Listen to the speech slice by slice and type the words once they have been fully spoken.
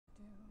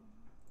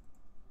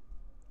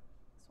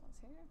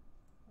here.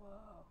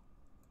 Whoa.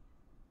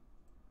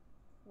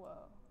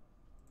 Whoa.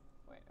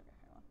 Wait, okay,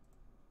 hang on.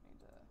 Need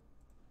to...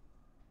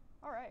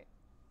 Alright.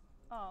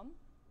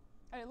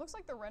 And it looks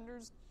like the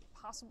render's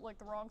possibly like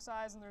the wrong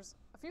size and there's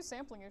a few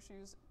sampling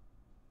issues,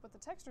 but the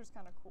texture's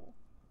kind of cool.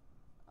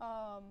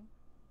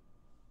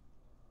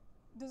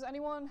 Does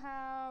anyone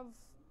have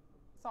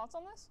thoughts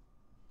on this?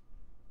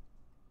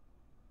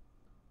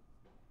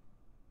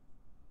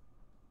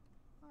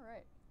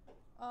 Alright.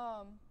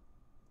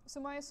 So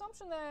my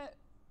assumption that,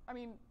 I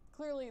mean,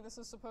 clearly this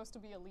is supposed to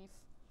be a leaf.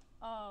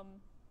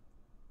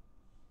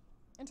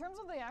 In terms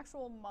of the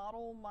actual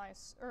model,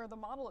 or the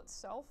model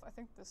itself, I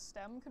think the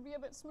stem could be a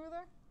bit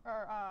smoother,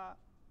 or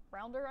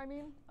rounder, I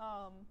mean.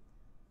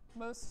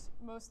 Most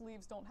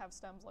leaves don't have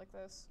stems like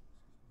this.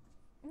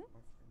 My friend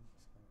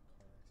just had a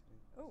car accident.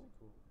 Oh.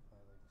 Is it cool if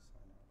I like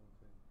sign out real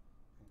quick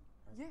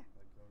and Yeah.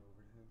 like go over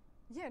to him?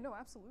 Yeah, no,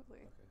 absolutely.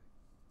 Okay.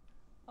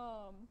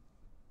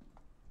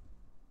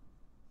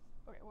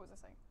 Okay, what was I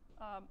saying?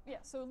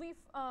 Yeah, so leaf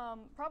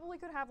probably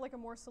could have like a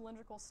more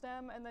cylindrical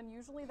stem, and then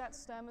usually that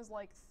stem is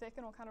like thick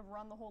and will kind of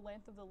run the whole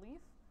length of the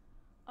leaf.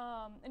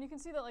 And you can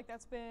see that like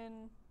that's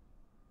done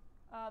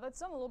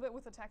a little bit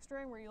with the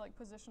texturing where you like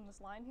position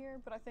this line here,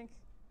 but I think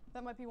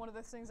that might be one of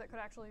those things that could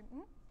actually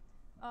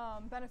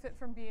benefit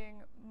from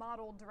being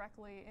modeled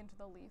directly into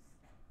the leaf.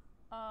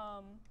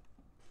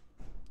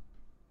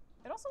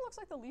 It also looks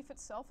like the leaf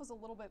itself is a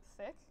little bit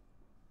thick.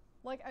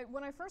 Like,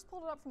 when I first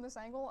pulled it up from this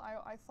angle,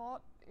 I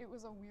thought it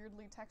was a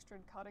weirdly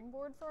textured cutting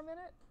board for a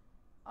minute.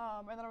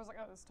 And then I was like,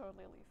 oh, it's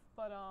totally a leaf.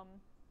 But,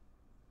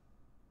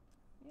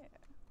 yeah.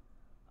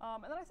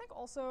 And then I think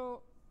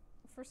also,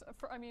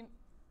 I mean,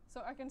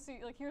 so I can see,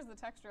 like, here's the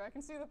texture. I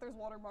can see that there's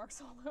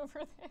watermarks all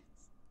over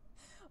this.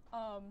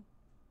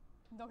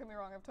 Don't get me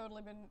wrong, I've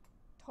totally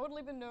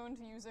been known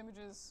to use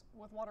images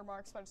with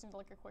watermarks, but it seemed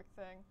like a quick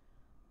thing.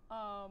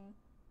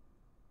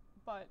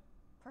 But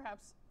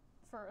perhaps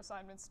for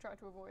assignments, try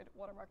to avoid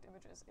watermarked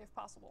images if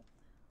possible.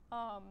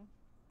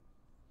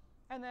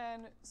 And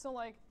then, so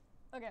like,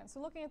 again, so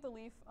looking at the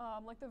leaf,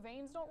 like the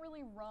veins don't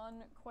really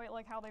run quite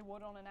like how they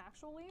would on an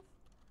actual leaf.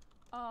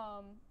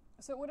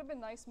 So it would have been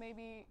nice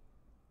maybe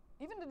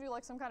even to do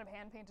like some kind of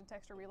hand-painted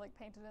texture where you like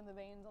painted in the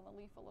veins on the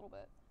leaf a little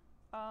bit.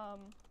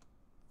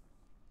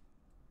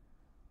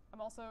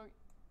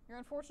 You're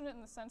unfortunate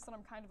in the sense that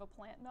I'm kind of a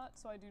plant nut,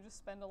 so I do just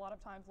spend a lot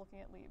of time looking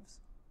at leaves.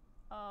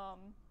 But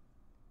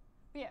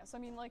yeah, so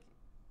I mean, like,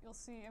 you'll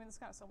see, I mean, it's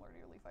kind of similar to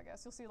your leaf, I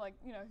guess. You'll see, like,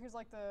 you know, here's,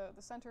 like, the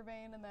center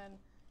vein, and then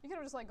you could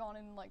have just, like, gone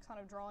in and, like, kind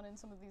of drawn in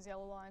some of these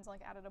yellow lines,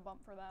 like, added a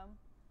bump for them.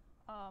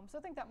 So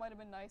I think that might have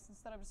been nice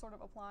instead of just sort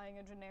of applying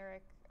a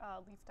generic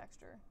leaf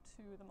texture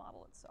to the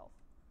model itself.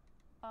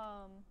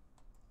 But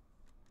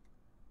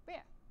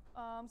yeah.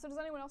 So does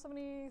anyone else have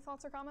any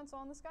thoughts or comments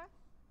on this guy?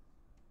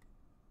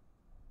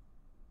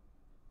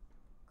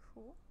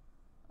 Cool.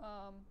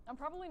 I'm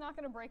probably not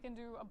going to break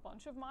into a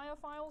bunch of Maya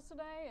files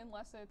today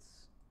unless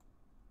it's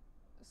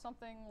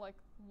something like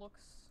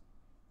looks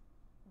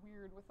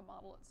weird with the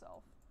model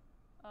itself.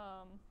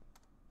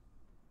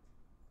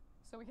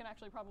 So we can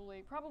actually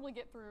probably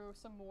get through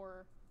some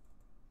more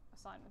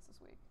assignments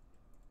this week.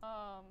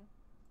 All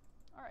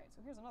right,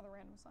 so here's another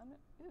random assignment.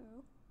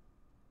 Ooh,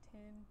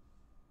 tin.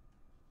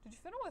 Did you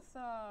fiddle with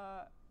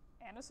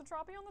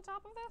anisotropy on the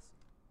top of this?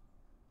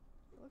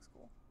 It looks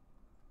cool.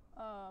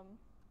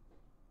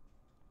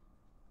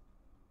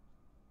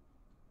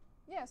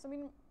 Yes, I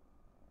mean,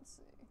 let's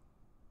see.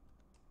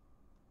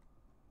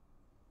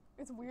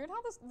 It's weird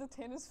how the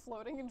tin is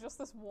floating in just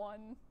this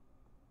one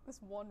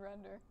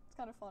render. It's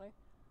kind of funny.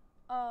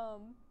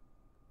 Alright,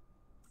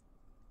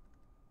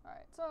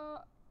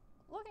 so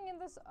looking at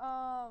this,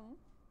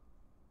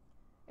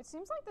 it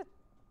seems like the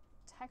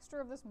texture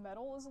of this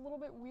metal is a little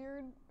bit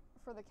weird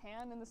for the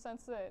can in the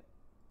sense that,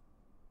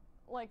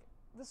 like,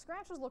 the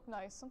scratches look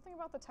nice. Something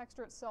about the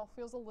texture itself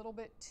feels a little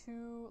bit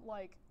too,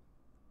 like,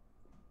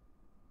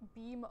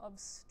 beam of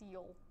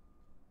steel,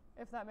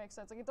 if that makes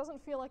sense. Like, it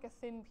doesn't feel like a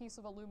thin piece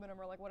of aluminum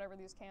or like whatever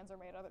these cans are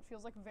made of. It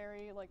feels like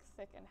very like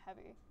thick and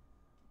heavy.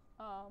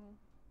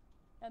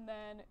 And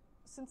then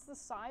since the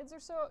sides of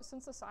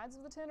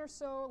the tin are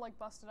so like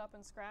busted up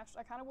and scratched,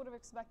 I kind of would have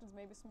expected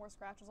maybe some more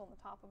scratches on the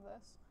top of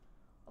this.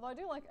 Although I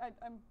do like,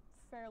 I'm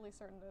fairly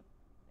certain that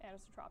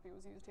anisotropy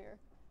was used here,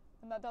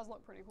 and that does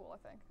look pretty cool, I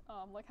think.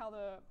 Like how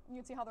you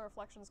can see how the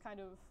reflections kind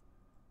of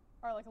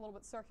are like a little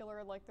bit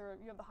circular, like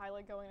you have the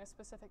highlight going in a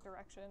specific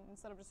direction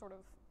instead of just sort of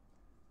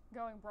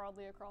going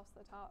broadly across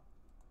the top.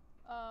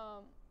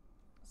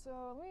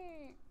 So let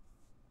me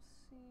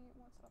see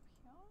what's up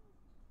here.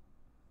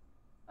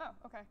 Oh,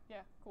 okay,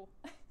 yeah, cool.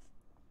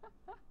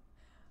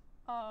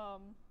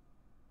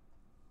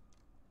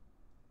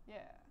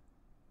 Yeah.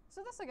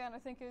 So this again, I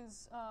think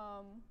is,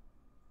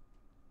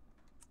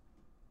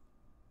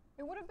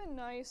 it would have been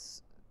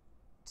nice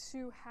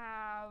to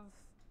have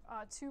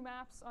two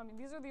maps. I mean,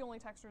 these are the only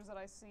textures that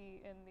I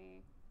see in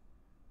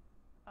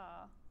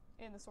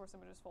the source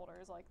images folder,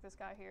 is like this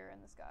guy here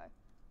and this guy.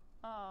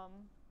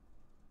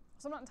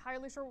 So I'm not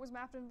entirely sure what was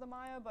mapped into the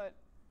Maya, but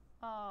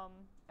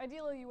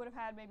ideally you would have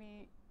had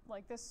maybe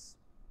like this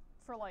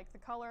for like the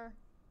color,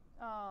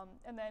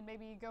 and then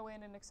maybe go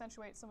in and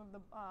accentuate some of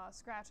the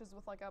scratches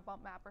with like a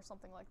bump map or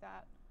something like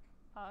that,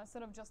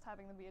 instead of just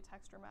having them be a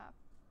texture map.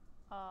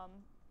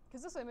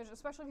 Because this image,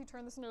 especially if you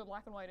turn this into a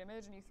black and white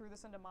image and you threw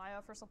this into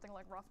Maya for something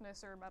like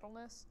roughness or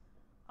metalness,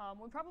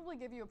 would probably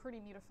give you a pretty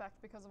neat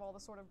effect because of all the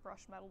sort of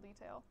brushed metal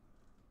detail.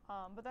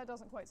 But that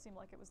doesn't quite seem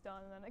like it was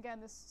done. And then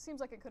again, this seems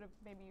like it could have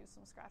maybe used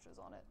some scratches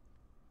on it,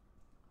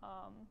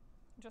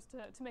 just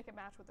to make it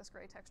match with this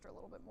gray texture a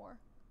little bit more.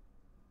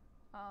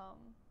 Yeah.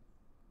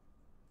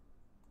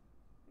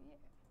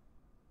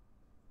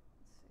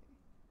 Let's see.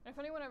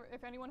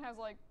 If anyone has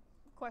like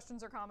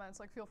questions or comments,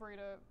 like feel free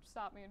to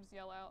stop me and just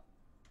yell out.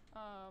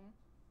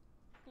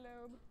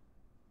 Globe.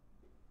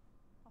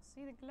 I'll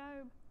see the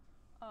globe.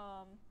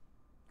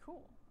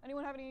 Cool.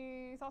 Anyone have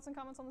any thoughts and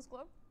comments on this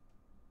globe?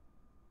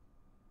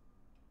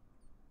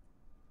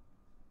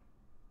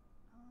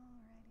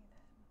 Alrighty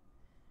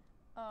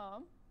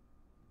then.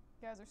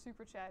 You guys are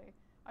super chatty.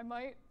 I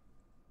might.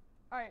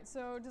 Alright,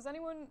 so does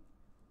anyone.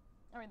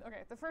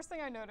 Okay, the first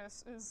thing I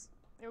notice is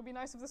it would be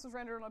nice if this was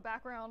rendered on a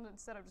background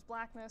instead of just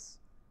blackness.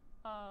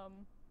 Although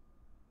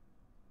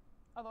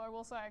I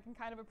will say I can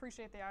kind of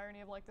appreciate the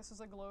irony of like this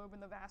is a globe in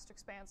the vast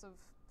expanse of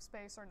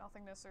space or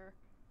nothingness or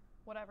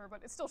whatever,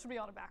 but it still should be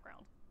on a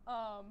background.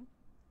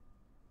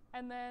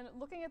 And then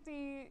looking at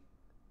the.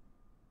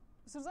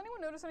 So does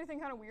anyone notice anything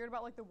kind of weird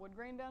about like the wood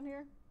grain down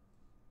here?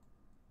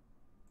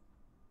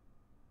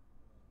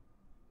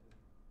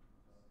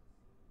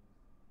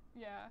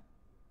 Yeah.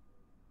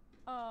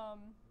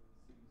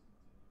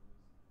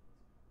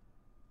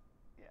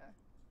 Yeah.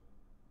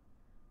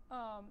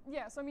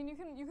 Yeah, so I mean you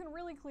can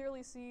really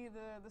clearly see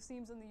the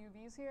seams and the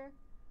UVs here.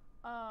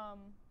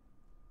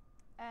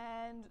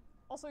 And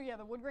also yeah,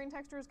 the wood grain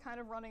texture is kind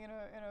of running in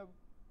a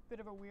bit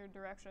of a weird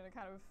direction. It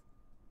kind of,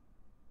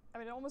 I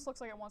mean it almost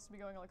looks like it wants to be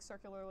going like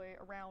circularly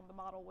around the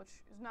model, which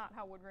is not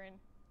how wood grain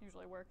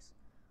usually works.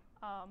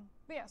 But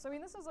yeah, so I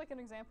mean this is like an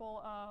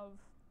example of,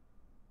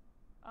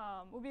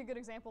 would be a good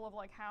example of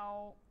like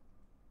how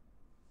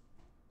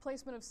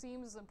placement of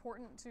seams is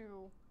important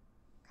to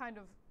kind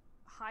of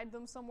hide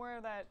them somewhere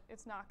that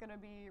it's not going to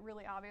be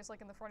really obvious, like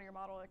in the front of your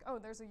model, like, oh,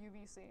 there's a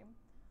UV seam.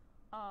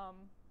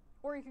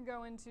 Or you can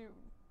go into,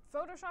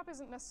 Photoshop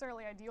isn't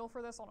necessarily ideal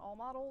for this on all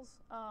models,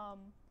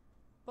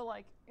 but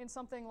like in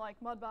something like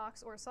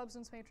Mudbox or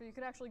Substance Painter, you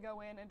could actually go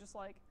in and just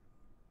like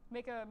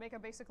make a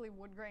basically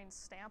wood grain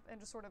stamp and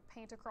just sort of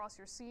paint across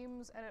your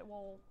seams, and it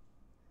will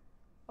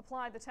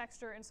apply the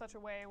texture in such a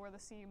way where the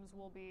seams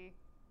will be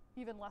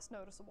even less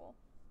noticeable.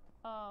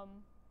 But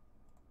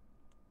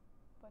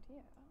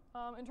yeah.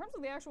 In terms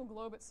of the actual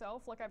globe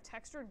itself, like I've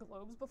textured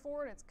globes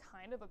before and it's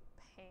kind of a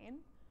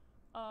pain.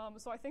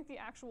 So I think the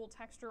actual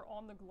texture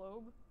on the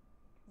globe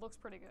looks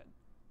pretty good.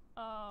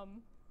 Yeah.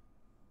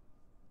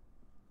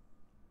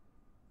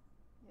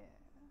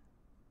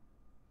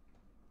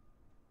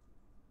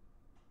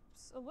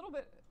 Just a little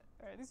bit,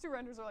 all right, these two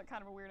renders are like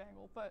kind of a weird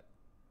angle, but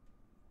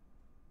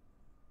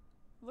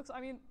looks, I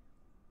mean,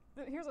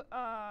 here's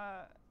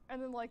a,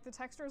 and then like the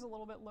texture is a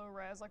little bit low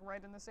res, like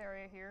right in this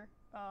area here.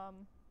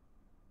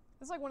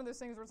 This is like one of those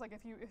things where it's like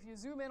if you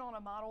zoom in on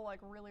a model like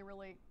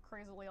really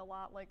crazily a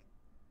lot, like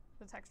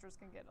the textures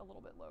can get a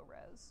little bit low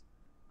res.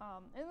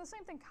 And the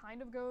same thing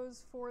kind of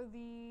goes for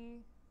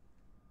the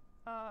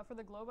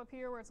globe up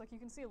here, where it's like you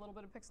can see a little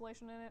bit of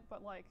pixelation in it,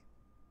 but like,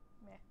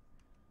 meh,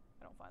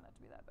 I don't find that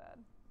to be that bad.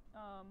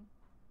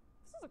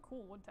 This is a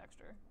cool wood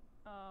texture.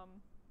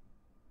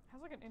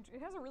 Has like it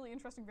has a really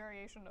interesting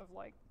variation of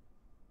like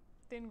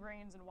thin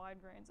grains and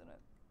wide grains in it.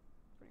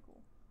 It's pretty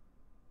cool.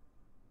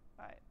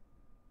 All right.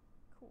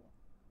 Cool.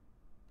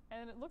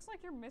 And it looks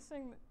like you're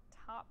missing the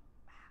top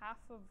half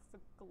of the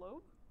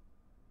globe,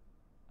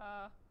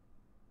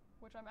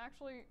 which I'm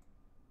actually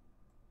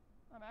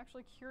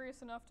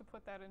curious enough to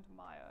put that into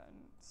Maya and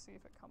see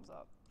if it comes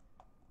up.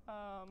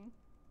 All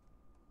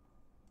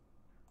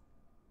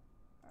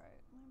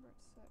right, Lambert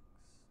 6.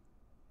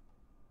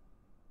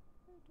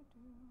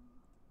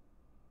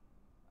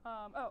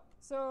 Oh,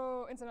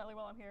 so incidentally,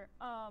 while I'm here,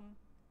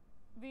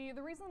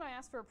 the reason that I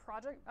asked for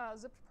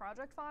zipped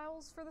project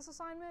files for this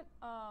assignment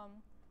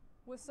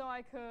was so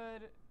I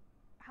could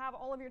have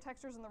all of your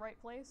textures in the right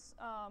place.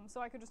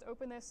 So I could just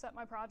open this, set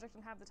my project,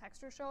 and have the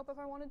textures show up if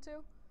I wanted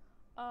to.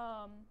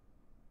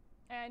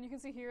 And you can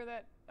see here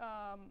that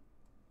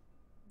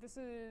this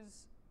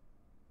is,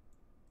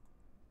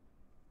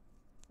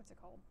 what's it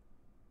called?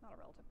 Not a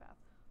relative path.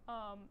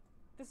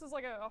 This is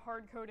like a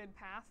hard-coded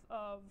path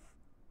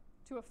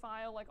to a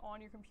file like on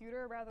your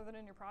computer rather than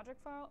in your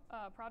project file.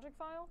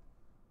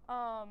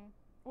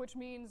 Which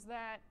means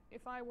that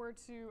if I were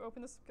to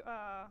open this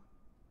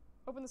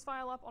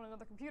file up on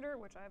another computer,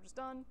 which I have just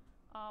done,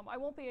 I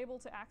won't be able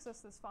to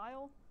access this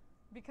file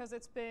because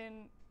it's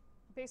been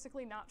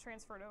basically not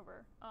transferred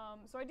over.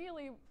 So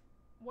ideally,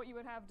 what you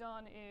would have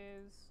done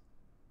is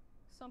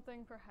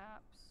something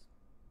perhaps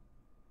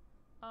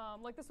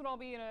like this would all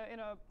be in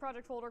a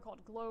project folder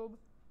called Globe,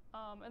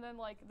 and then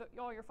like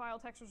all your file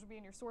textures would be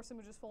in your source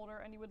images folder,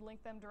 and you would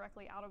link them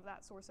directly out of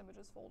that source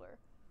images folder.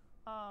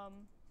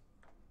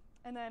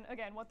 And then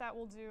again, what that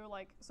will do,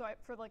 like, so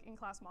for like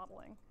in-class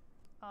modeling,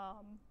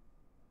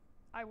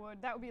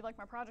 that would be like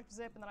my project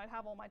zip, and then I'd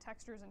have all my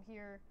textures in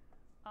here,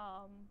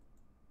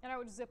 and I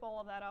would zip all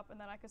of that up, and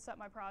then I could set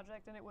my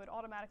project, and it would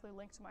automatically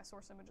link to my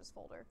source images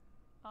folder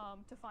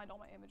to find all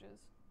my images.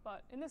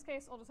 But in this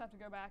case, I'll just have to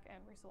go back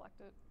and reselect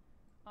it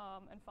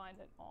and find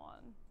it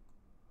on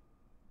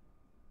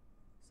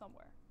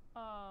somewhere.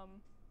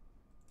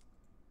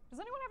 Does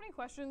anyone have any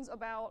questions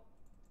about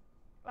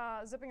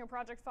zipping a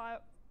project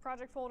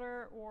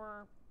folder,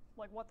 or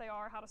like what they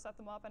are, how to set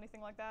them up,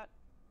 anything like that?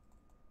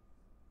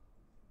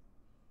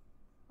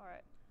 All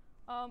right.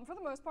 For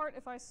the most part,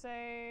 if I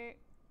say,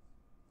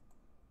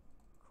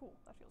 cool,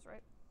 that feels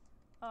right.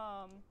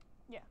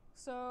 Yeah.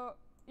 So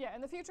yeah,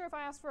 in the future, if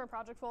I ask for a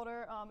project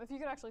folder, if you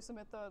could actually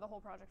submit the whole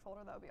project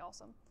folder, that would be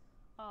awesome.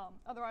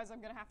 Otherwise, I'm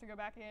gonna have to go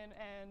back in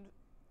and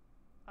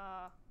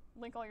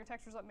link all your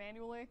textures up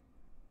manually,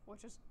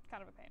 which is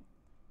kind of a pain.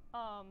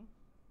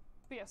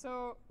 But yeah,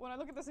 so when I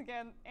look at this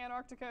again,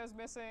 Antarctica is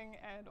missing,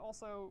 and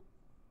also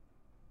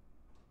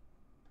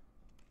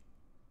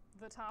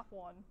the top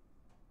one,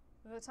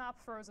 the top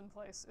frozen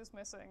place is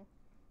missing.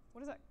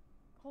 What is that?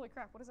 Holy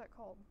crap, what is that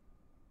called?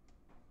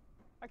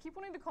 I keep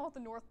wanting to call it the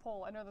North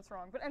Pole. I know that's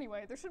wrong. But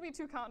anyway, there should be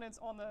two continents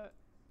on the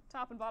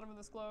top and bottom of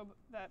this globe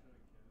that...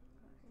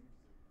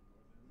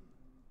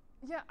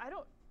 Yeah, I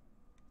don't...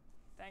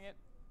 Dang it.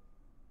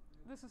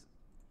 This is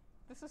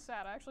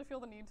sad. I actually feel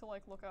the need to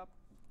like look up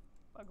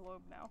a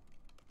globe now,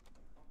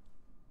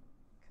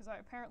 because I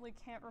apparently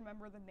can't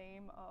remember the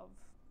name of...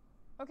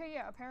 Okay,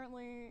 yeah,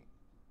 apparently...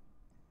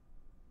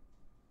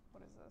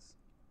 What is this?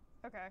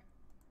 Okay.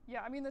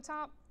 Yeah, I mean, the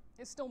top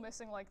is still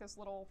missing like this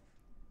little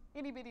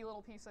itty-bitty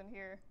little piece in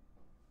here.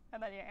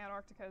 And then, yeah,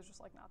 Antarctica is just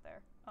like not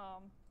there.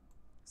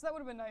 So that would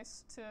have been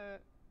nice to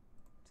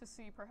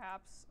see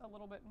perhaps a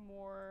little bit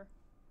more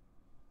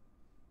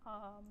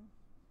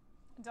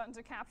done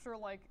to capture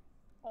like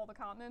all the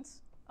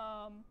continents.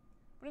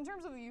 But in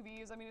terms of the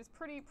UVs, I mean, it's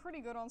pretty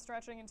good on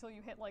stretching until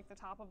you hit like the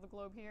top of the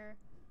globe here.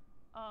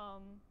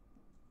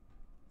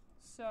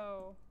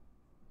 So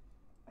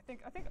I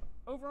think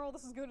overall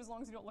this is good as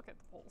long as you don't look at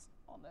the poles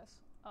on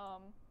this.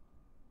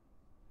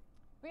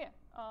 But yeah,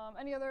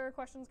 any other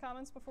questions,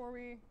 comments before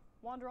we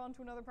wander on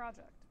to another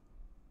project?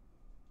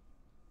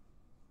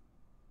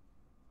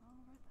 All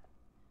right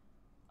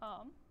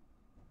then.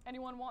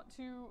 Anyone want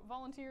to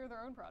volunteer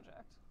their own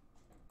project?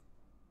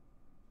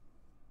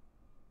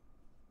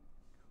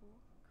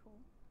 Cool.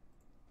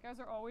 You guys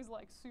are always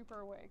like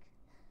super awake.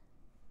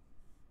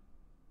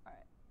 All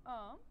right.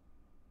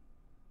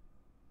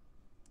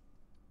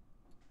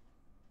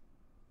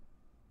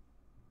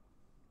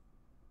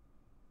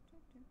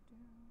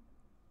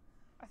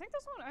 I think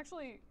this one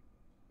actually,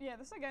 yeah,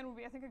 this again would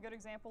be, I think, a good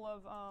example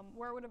of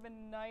where it would have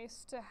been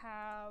nice to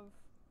have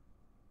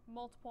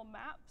multiple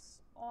maps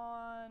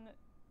on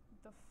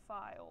the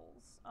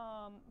files.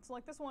 So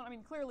like this one, I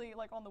mean, clearly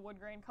like on the wood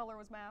grain, color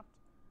was mapped.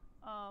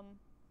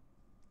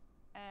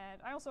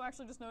 And I also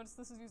actually just noticed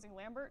this is using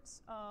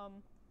Lambert's.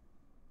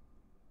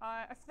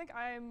 I think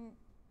I'm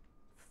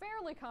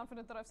fairly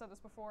confident that I've said this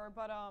before,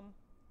 but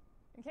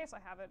in case I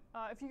haven't,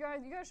 if you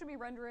guys should be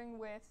rendering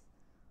with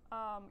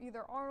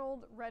either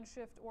Arnold,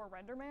 Redshift, or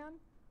RenderMan.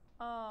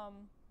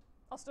 I'm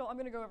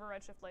going to go over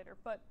Redshift later,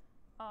 but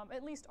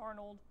at least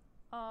Arnold.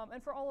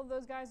 And for all of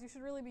those guys, you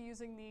should really be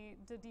using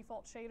the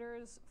default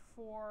shaders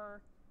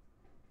for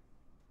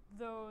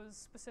those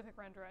specific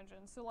render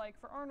engines. So like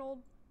for Arnold,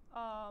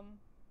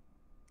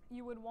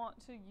 you would want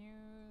to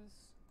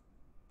use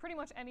pretty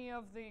much any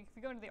of the, if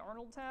you go into the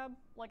Arnold tab,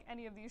 like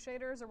any of these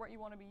shaders are what you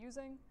want to be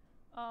using.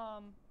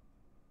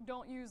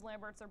 Don't use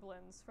Lambert's or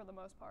Blends for the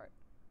most part.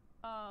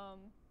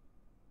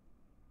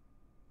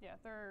 Yeah,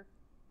 they're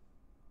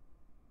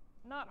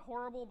not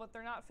horrible, but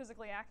they're not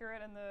physically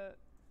accurate, and the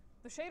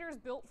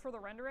shaders built for the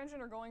render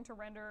engine are going to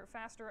render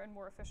faster and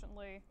more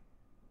efficiently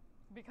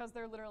because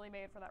they're literally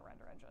made for that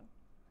render engine.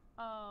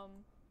 But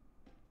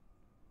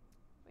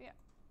yeah,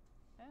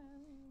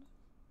 and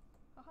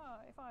haha,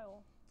 a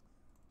file.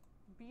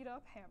 Beat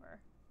up hammer,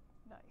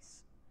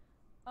 nice.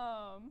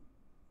 I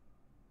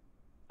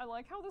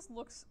like how this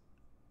looks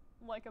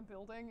like a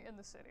building in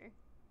the city.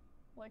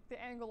 Like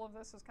the angle of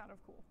this is kind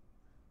of cool.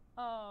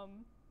 All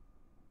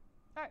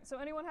right, so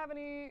anyone have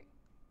any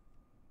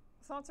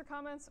thoughts or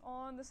comments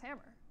on this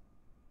hammer?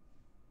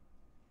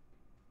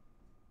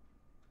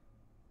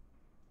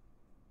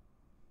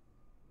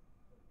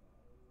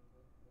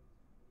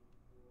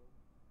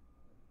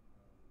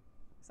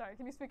 Sorry,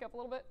 can you speak up a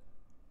little bit?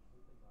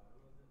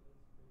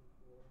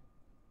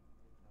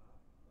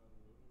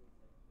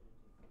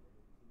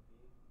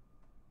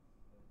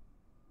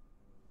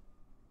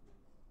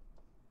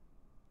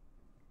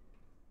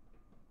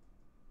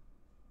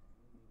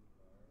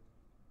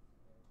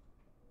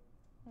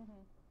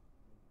 Mm-hmm.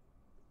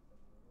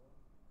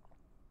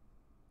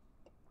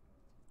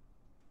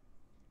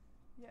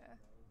 Yeah.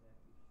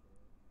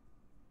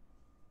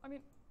 I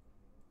mean,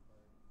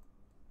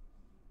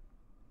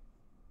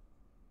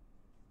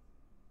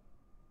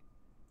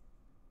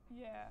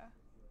 yeah.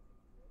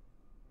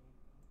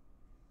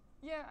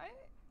 Yeah,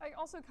 I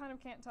also kind of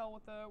can't tell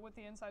with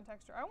the inside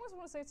texture. I almost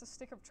want to say it's a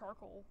stick of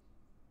charcoal,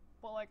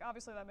 but like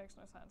obviously that makes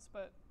no sense.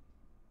 But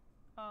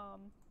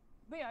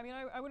yeah, I mean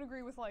I would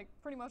agree with like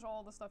pretty much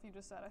all the stuff you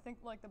just said. I think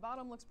like the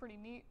bottom looks pretty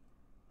neat.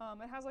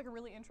 It has like a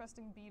really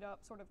interesting beat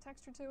up sort of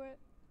texture to it.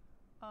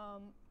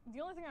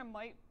 The only thing I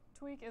might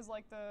tweak is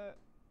like the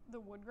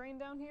wood grain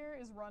down here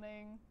is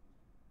running.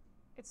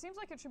 It seems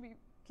like it should be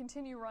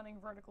continue running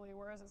vertically,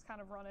 whereas it's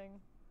kind of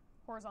running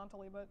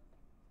horizontally. But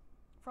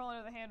for all I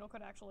know, the handle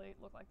could actually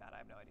look like that. I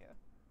have no idea.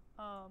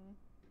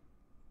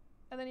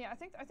 And then yeah, I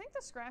think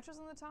the scratches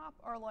on the top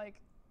are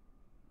like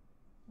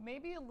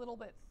maybe a little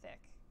bit thick.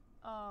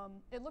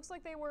 It looks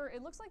like they were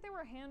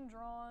hand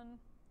drawn.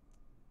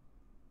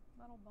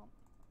 Metal bump.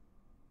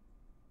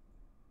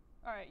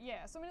 All right,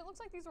 yeah. So I mean, it looks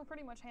like these were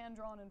pretty much hand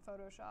drawn in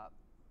Photoshop,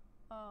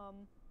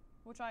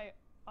 which I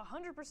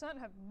 100%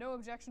 have no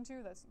objection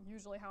to. That's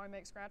usually how I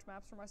make scratch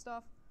maps for my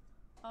stuff.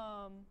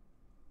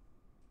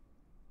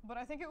 But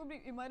I think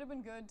it might have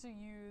been good to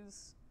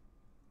use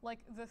like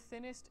the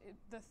thinnest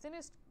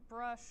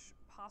brush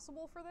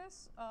possible for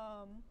this.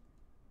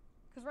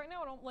 Because right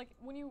now,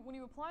 when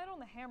you apply it on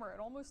the hammer,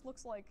 it almost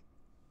looks like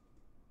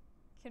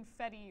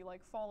confetti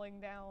like falling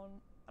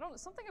down. I don't know,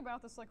 something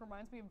about this like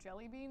reminds me of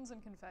jelly beans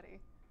and confetti.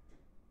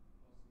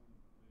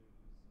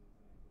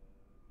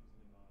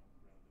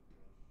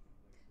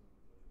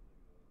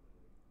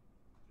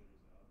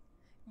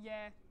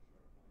 Yeah,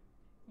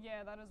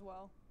 yeah, that as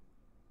well.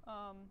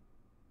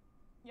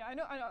 Yeah, I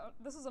know.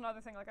 This is another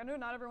thing. Like, I know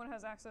not everyone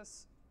has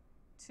access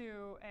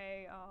to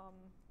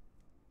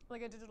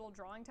like a digital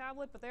drawing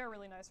tablet, but they are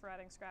really nice for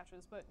adding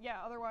scratches. But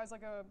yeah, otherwise,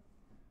 like a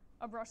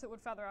brush that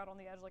would feather out on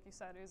the edge, like you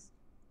said,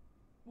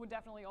 would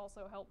definitely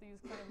also help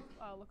these kind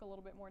of look a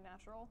little bit more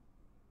natural.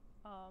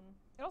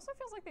 It also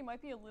feels like they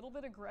might be a little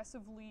bit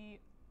aggressively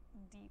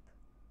deep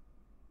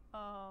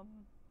for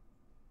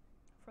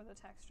the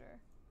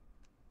texture.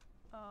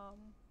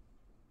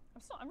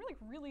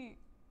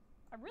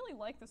 I really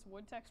like this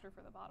wood texture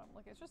for the bottom.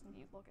 Like, it's just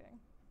neat looking.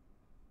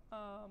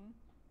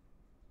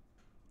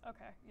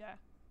 Okay, yeah.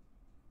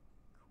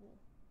 Cool.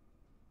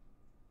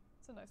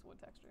 It's a nice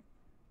wood texture.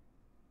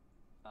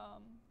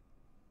 But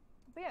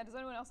yeah, does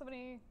anyone else have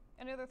any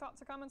other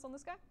thoughts or comments on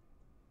this guy?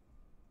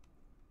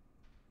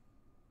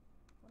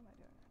 What am I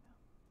doing right now?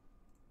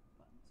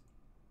 Buttons.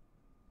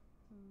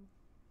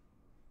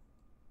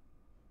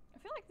 I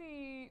feel like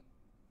I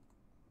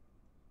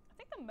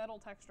think the metal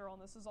texture on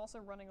this is also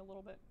running a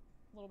little bit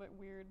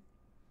weird.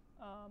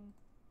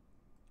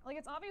 Like,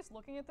 it's obvious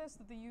looking at this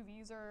that the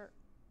UVs are,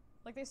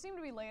 like, they seem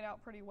to be laid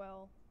out pretty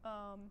well,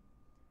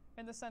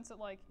 in the sense that,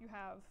 like, you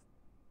have,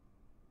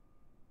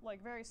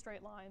 like, very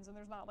straight lines and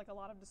there's not, like, a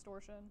lot of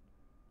distortion.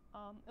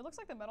 It looks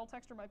like the metal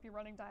texture might be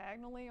running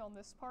diagonally on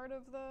this part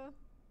of the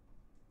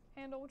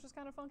handle, which is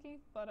kind of funky,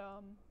 but,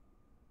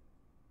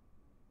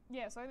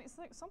 yeah, so I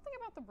think something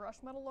about the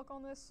brushed metal look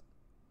on this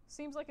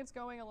seems like it's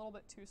going a little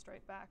bit too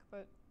straight back,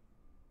 but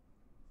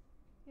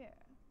yeah.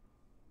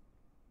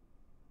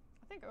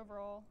 I think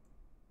overall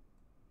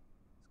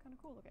it's kind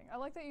of cool looking. I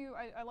like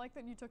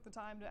that you took the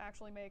time to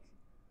actually make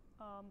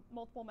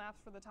multiple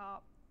maps for the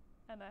top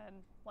and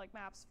then like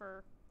maps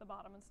for the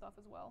bottom and stuff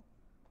as well.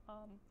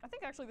 I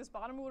think actually this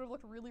bottom would have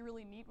looked really,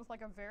 really neat with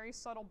like a very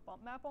subtle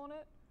bump map on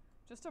it,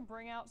 just to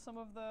bring out some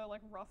of the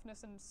like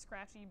roughness and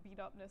scratchy beat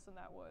upness in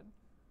that wood.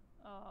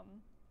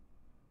 And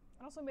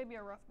also maybe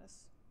a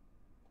roughness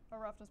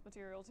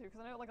material too, because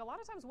I know like a lot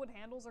of times wood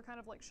handles are kind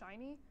of like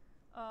shiny,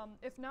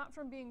 if not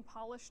from being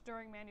polished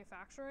during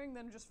manufacturing,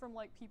 then just from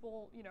like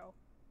people, you know,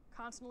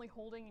 constantly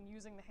holding and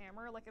using the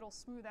hammer, like it'll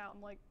smooth out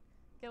and like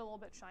get a little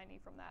bit shiny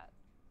from that.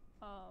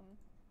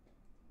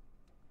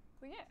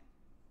 But yeah.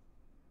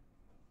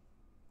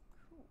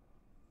 Cool.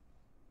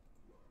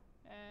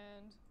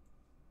 And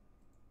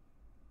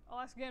I'll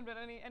ask again, but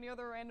any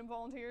other random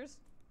volunteers?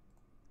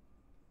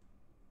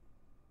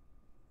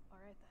 All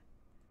right then.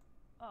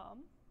 I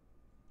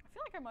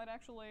feel like I might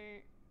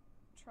actually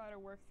try to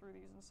work through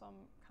these in some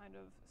kind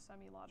of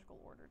semi-logical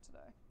order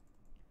today.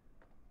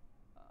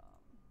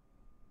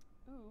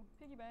 Ooh,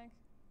 piggy bank.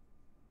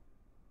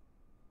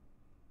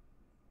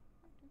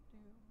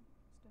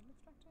 Still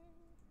extracting.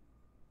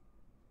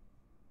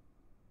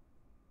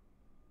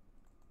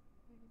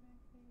 Piggy bank,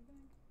 piggy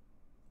bank.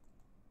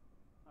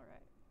 All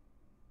right.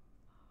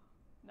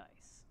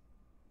 Nice.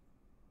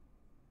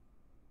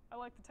 I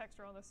like the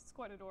texture on this. It's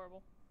quite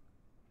adorable.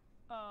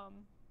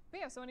 But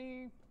yeah, so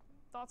any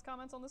thoughts,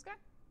 comments on this guy?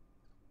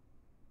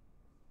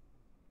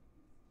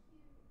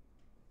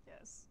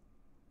 Yes.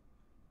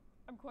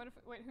 I'm quite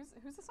wait,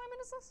 whose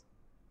assignment is this?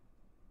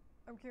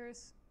 I'm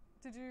curious.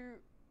 Did you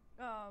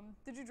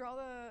draw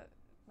the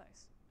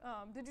nice?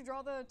 Did you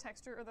draw the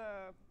texture or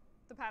the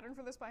pattern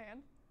for this by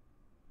hand?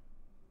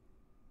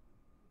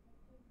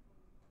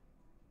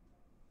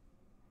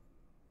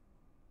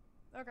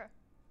 Okay.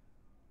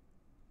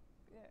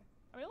 Yeah.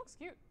 I mean, it looks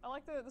cute. I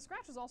like the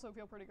scratches also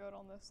feel pretty good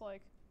on this,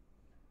 like,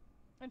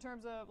 in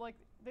terms of, like,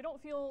 they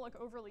don't feel, like,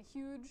 overly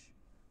huge,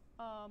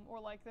 or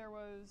like there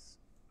was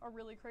a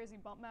really crazy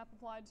bump map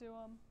applied to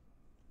them.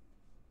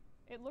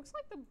 It looks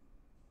like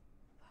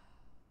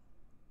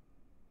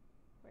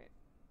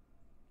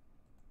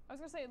I was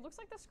gonna say, it looks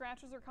like the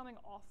scratches are coming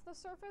off the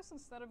surface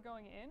instead of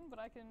going in, but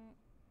I can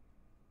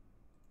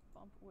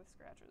bump with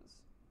scratches.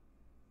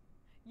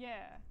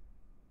 Yeah.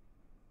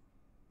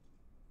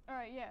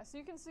 Alright, yeah, so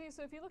you can see,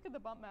 so if you look at the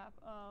bump map,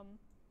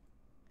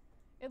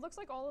 it looks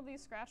like all of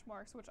these scratch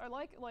marks, which I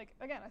like,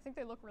 again, I think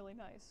they look really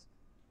nice.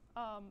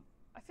 I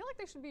feel like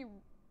they should be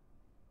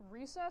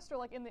recessed, or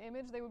like in the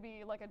image they would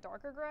be like a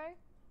darker gray.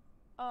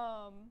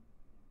 And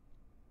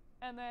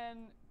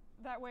then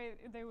that way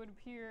they would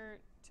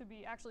appear to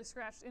be actually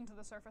scratched into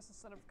the surface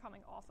instead of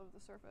coming off of the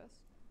surface.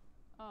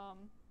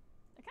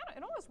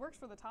 It almost works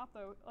for the top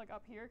though, like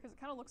up here, because it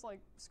kind of looks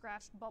like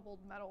scratched, bubbled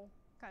metal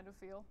kind of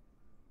feel.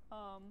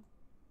 But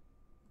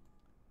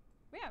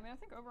yeah, I mean, I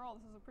think overall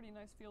this is a pretty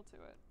nice feel to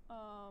it.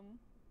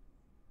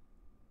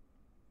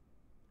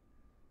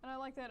 And I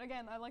like that,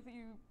 again, I like that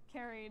you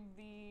carried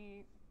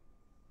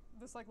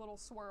this like little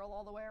swirl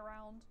all the way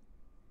around.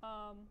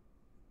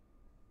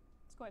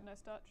 It's quite a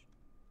nice touch.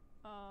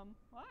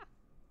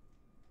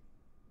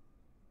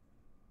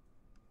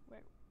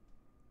 Wait.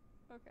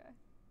 Okay.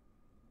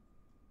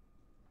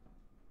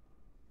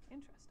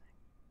 Interesting.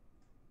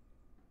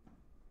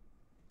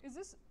 Is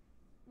this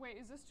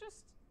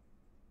just...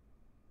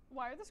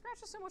 Why are the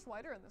scratches so much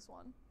whiter in this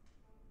one?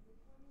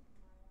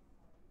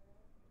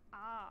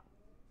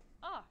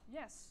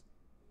 Yes.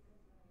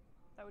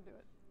 That would do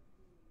it.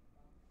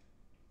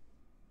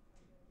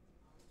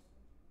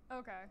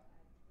 Okay.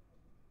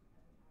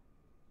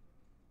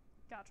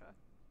 Gotcha.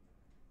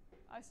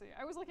 I see.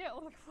 I was like, yeah,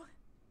 like,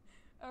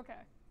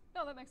 okay.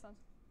 No, that makes sense.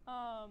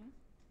 But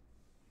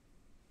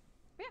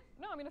yeah,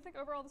 no, I mean, I think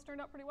overall this turned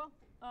out pretty well.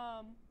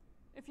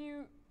 If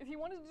you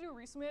wanted to do a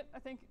resubmit, I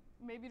think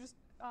maybe just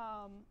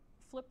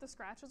flip the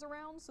scratches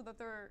around so that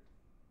they're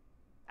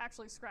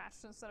actually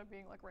scratched instead of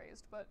being like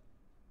raised. But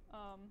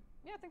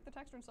yeah, I think the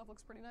texture and stuff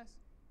looks pretty nice.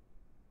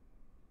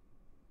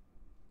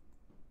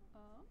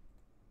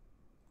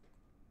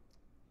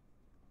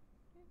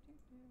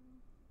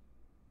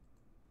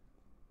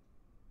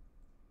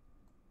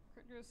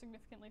 Crit goes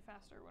significantly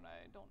faster when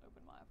I don't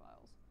open Maya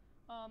files.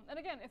 And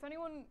again, if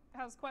anyone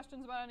has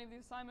questions about any of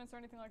these assignments or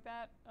anything like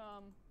that,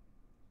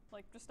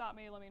 like just stop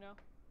me, let me know.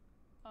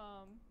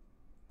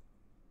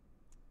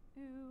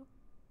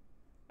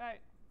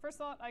 Alright, first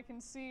thought, I can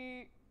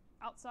see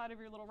outside of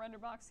your little render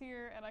box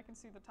here, and I can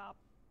see the top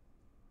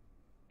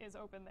is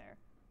open there.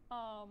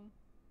 Let's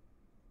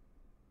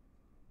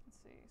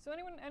see. So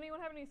anyone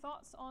have any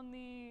thoughts on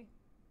the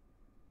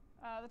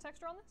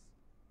texture on this?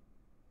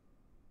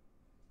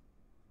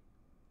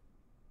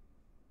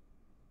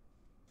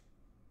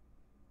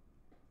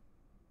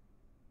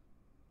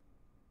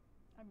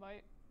 I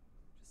might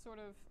just sort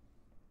of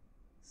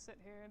sit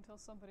here until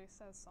somebody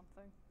says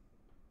something.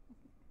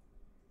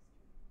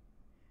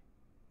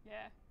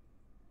 Yeah.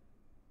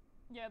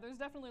 Yeah, there's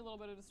definitely a little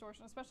bit of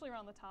distortion, especially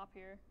around the top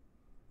here.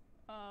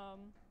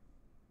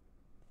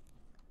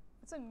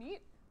 It's a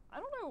neat, I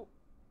don't know,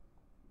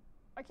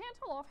 I can't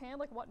tell offhand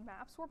like what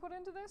maps were put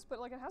into this, but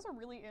like it has a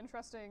really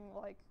interesting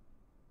like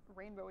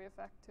rainbowy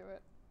effect to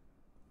it.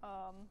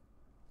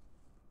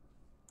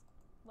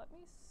 Let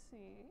me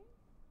see.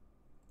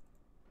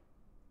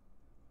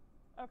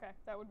 Okay,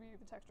 that would be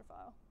the texture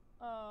file.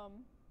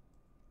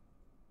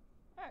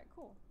 Alright,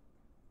 cool.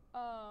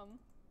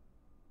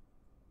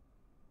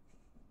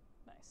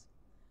 Nice.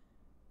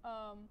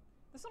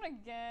 This one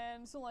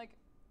again, so like,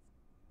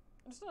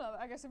 just another,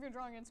 I guess if you're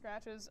drawing in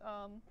scratches,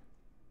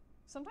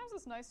 sometimes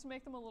it's nice to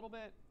make them a little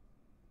bit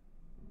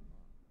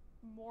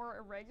more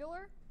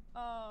irregular.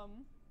 Or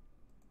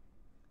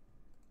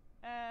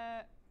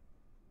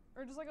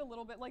just like a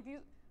little bit, like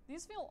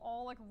these feel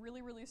all like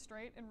really, really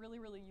straight and really,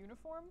 really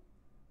uniform.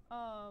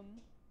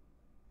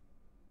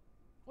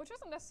 Which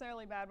isn't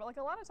necessarily bad, but like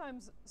a lot of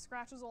times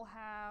scratches will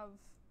have,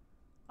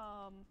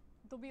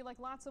 there'll be like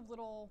lots of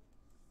little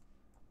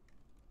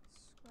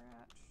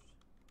scratched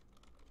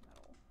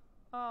metal.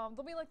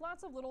 There'll be like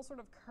lots of little sort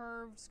of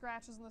curved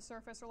scratches in the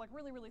surface, or like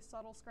really, really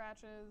subtle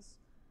scratches,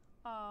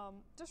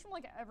 just from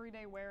like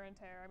everyday wear and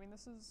tear. I mean,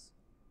 this is,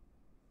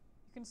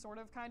 you can sort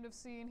of kind of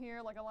see in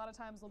here, like a lot of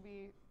times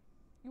you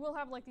will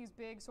have like these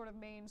big sort of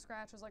main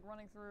scratches like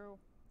running through,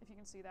 if you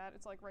can see that,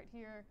 it's like right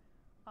here.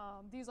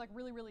 These like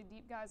really, really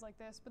deep guys like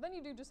this, but then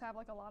you do just have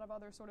like a lot of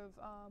other sort of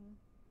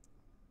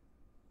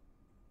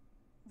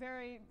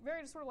very,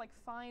 very just sort of like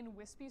fine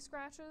wispy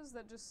scratches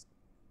that just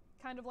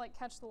kind of like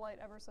catch the light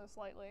ever so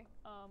slightly.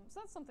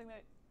 So that's something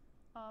that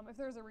if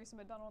there's a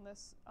resubmit done on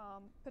this,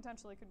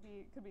 potentially could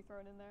be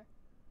thrown in there.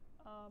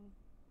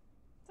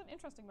 It's an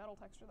interesting metal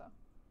texture though.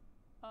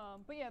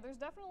 But yeah, there's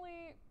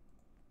definitely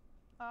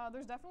a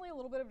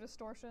little bit of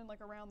distortion like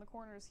around the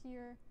corners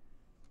here.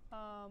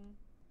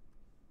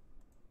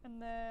 And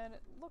then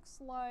it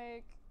looks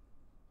like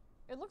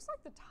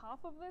the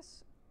top of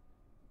this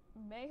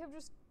may have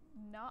just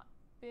not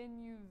been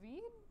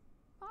UV'd,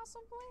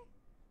 possibly.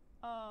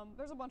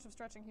 There's a bunch of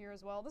stretching here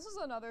as well. This is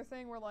another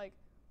thing where like,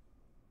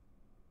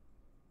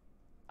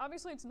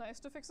 obviously it's nice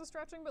to fix the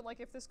stretching, but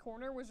like if this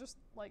corner was just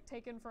like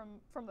taken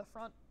from the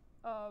front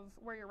of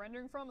where you're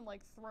rendering from and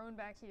like thrown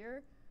back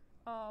here,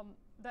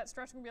 that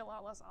stretching would be a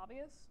lot less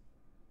obvious.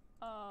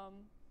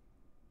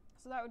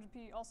 So that would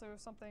be also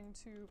something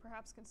to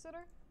perhaps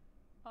consider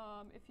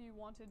if you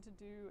wanted to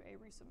do a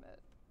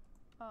resubmit.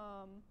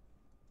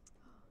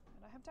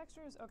 And I have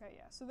textures? Okay,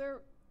 yeah. So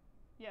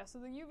so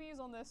the UVs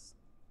on this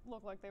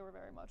look like they were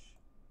very much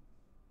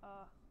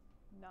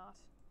not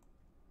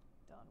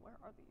done. Where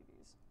are the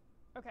UVs?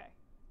 Okay,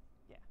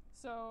 yeah.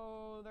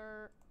 So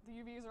the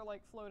UVs are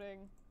like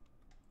floating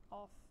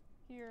off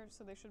here,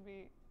 so they should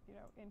be, you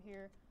know, in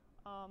here.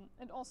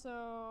 And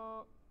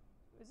also,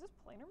 is this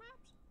planar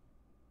mapped?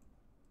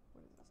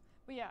 What is this?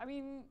 But yeah, I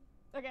mean,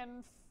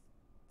 again,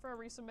 for a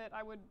resubmit,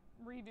 I would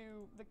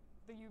redo the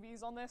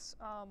UVs on this,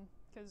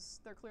 because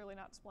they're clearly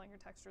not displaying your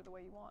texture the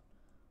way you want.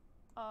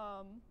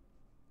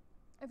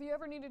 If you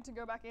ever needed to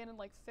go back in and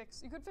like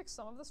you could fix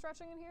some of the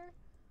stretching in here,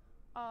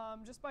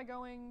 just by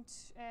going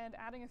and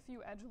adding a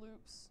few edge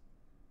loops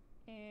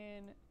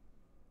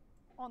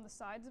on the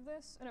sides of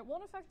this, and it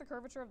won't affect the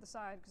curvature of the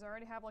side because I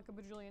already have like a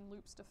bajillion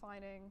loops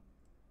defining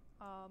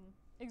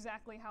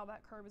exactly how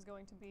that curve is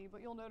going to be.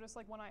 But you'll notice,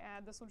 like, when I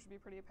add this one, should be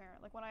pretty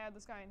apparent. Like when I add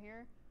this guy in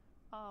here,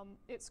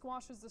 it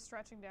squashes the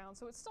stretching down,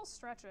 so it's still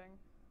stretching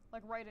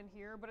like right in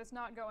here, but it's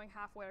not going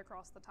halfway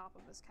across the top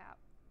of this cap.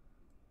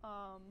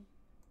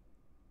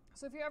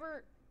 So if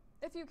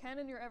you can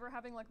and you're ever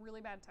having like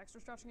really bad texture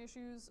stretching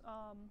issues,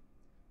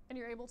 and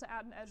you're able to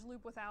add an edge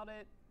loop without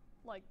it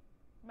like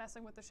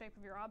messing with the shape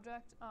of your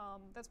object,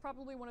 that's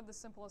probably one of the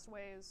simplest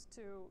ways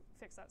to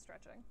fix that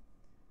stretching.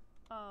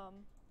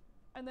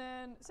 And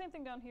then same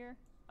thing down here,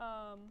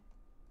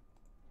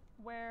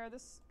 where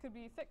this could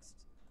be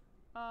fixed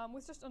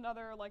with just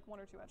another like 1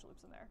 or 2 edge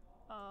loops in there.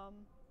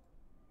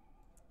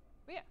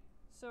 But yeah,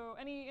 so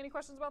any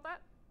questions about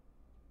that?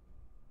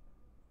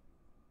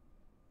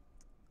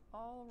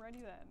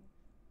 Alrighty then.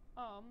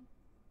 I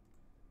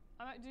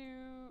might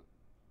do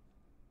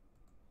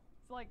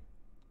like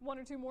 1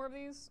 or 2 more of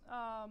these,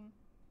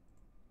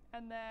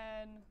 and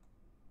then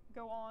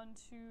go on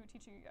to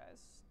teaching you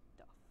guys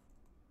stuff.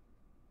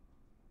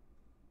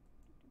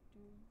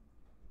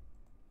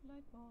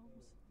 Light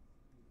bulbs.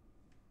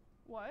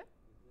 What?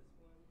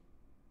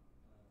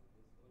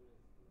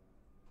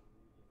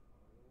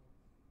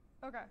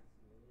 Okay.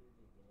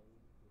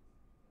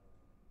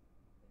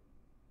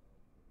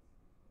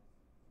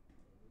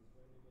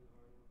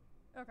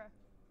 Okay.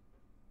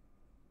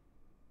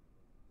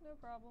 No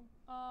problem.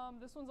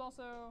 This one's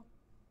also,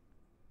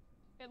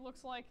 it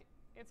looks like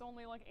it's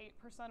only like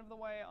 8% of the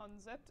way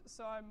unzipped,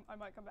 so I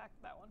might come back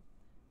to that one.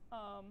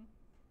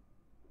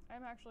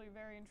 I'm actually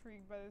very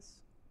intrigued by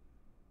this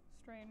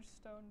strange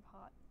stone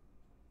pot.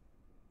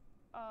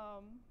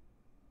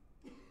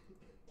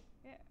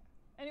 Yeah.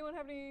 Anyone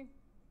have any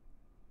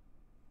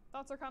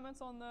thoughts or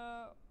comments on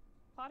the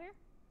pot here?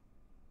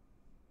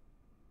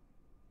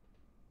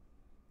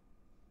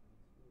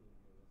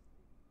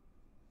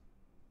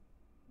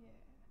 Yeah.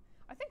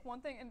 I think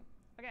one thing, and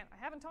again, I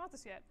haven't taught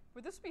this yet,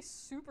 but this would be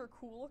super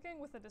cool looking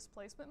with a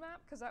displacement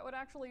map, because that would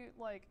actually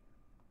like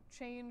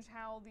change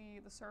how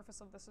the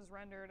surface of this is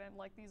rendered, and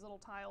like these little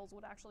tiles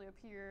would actually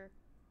appear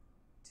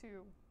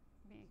to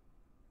be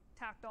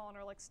tacked on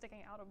or like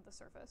sticking out of the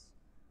surface.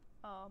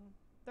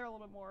 They're a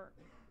little bit more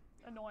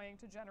annoying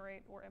to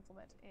generate or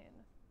implement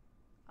in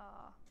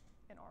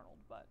Arnold,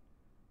 but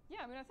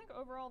yeah, I mean, I think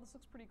overall this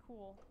looks pretty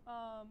cool.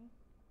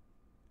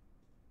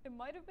 It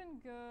might have been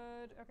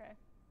good. Okay,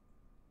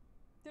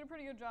 did a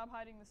pretty good job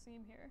hiding the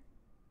seam here.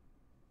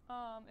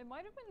 It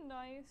might have been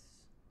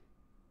nice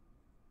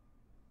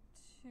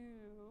to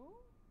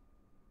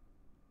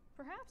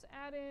perhaps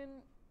add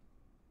in.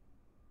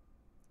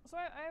 So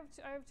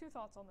I have 2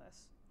 thoughts on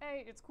this.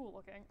 A, it's cool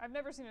looking. I've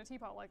never seen a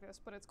teapot like this,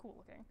 but it's cool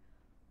looking.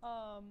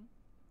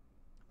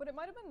 But it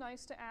might have been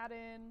nice to add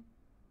in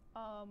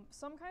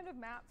some kind of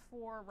map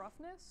for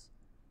roughness,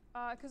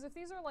 because if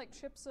these are like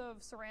chips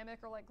of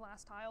ceramic or like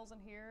glass tiles in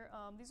here,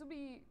 these would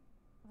be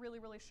really,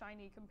 really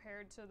shiny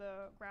compared to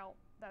the grout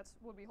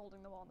would be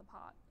holding them all in the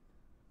pot.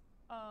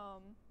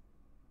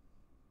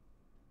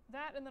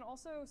 That, and then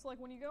also, so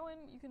like when you go in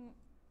and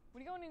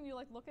you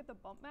like look at the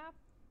bump map,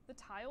 the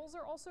tiles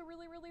are also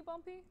really, really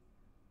bumpy.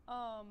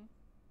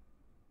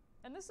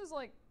 And this is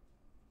like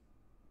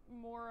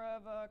more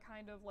of a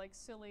kind of like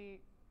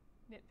silly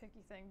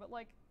nitpicky thing, but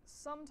like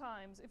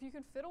sometimes if you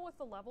can fiddle with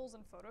the levels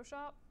in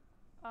Photoshop,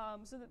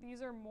 so that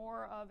these are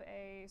more of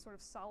a sort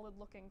of solid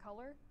looking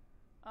color,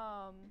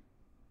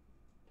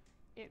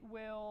 it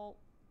will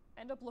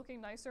end up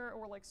looking nicer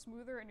or like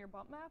smoother in your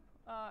bump map,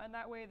 and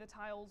that way the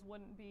tiles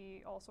wouldn't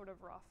be all sort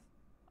of rough.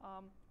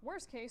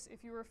 Worst case,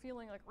 if you were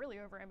feeling like really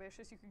over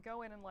ambitious, you could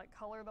go in and like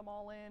color them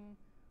all in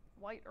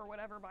white or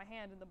whatever by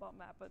hand in the bump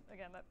map, but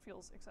again, that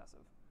feels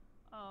excessive.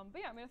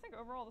 But yeah, I mean, I think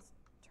overall this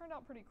turned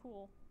out pretty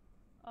cool.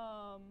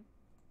 Yeah.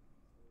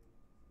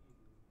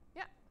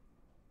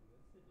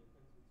 What's the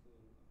difference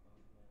between a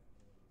bump map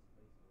and a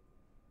displacement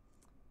map?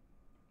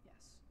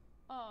 Yes.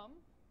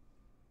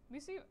 We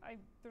see,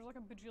 there's like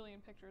a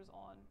bajillion pictures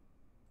on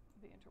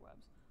the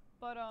interwebs,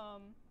 but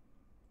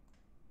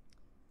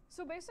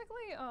so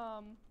basically,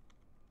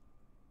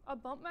 A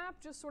bump map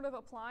just sort of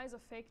applies a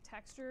fake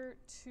texture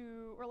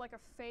to, or like a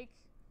fake,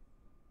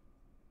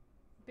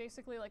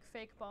 basically like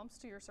fake bumps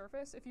to your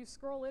surface. If you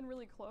scroll in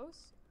really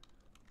close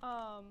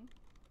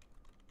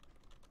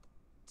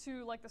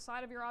to like the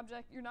side of your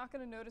object, you're not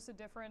going to notice a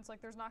difference.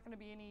 Like there's not going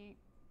to be any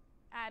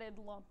added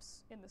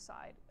lumps in the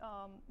side,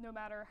 no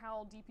matter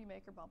how deep you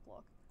make your bump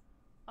look.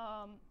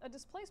 A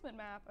displacement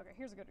map, okay,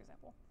 here's a good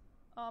example.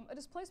 A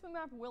displacement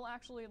map will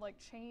actually like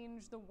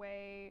change the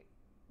way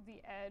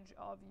the edge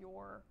of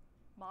your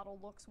model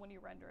looks when you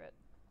render it.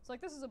 So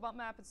like this is a bump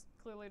map, it's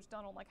clearly just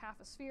done on like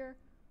half a sphere,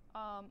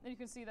 and you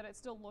can see that it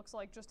still looks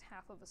like just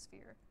half of a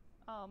sphere.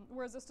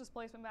 Whereas this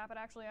displacement map, it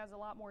actually adds a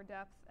lot more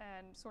depth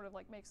and sort of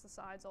like makes the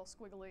sides all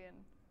squiggly and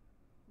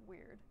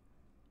weird.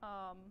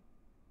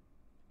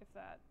 If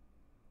that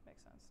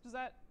makes sense. Does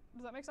that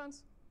make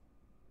sense?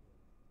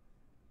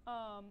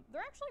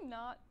 They're actually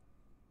not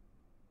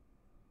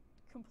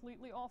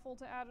completely awful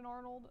to add in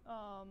Arnold.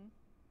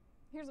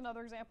 Here's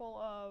another example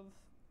of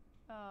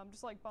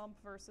just like bump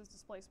versus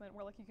displacement,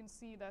 where like you can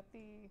see that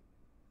the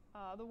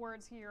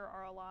words here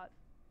are a lot,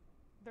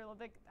 they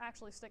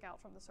actually stick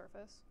out from the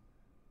surface.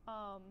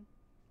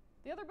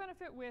 The other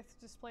benefit with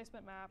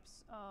displacement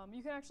maps,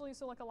 you can actually,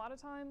 so like a lot of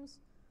times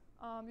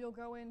you'll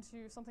go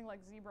into something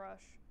like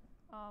ZBrush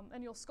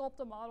and you'll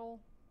sculpt a model.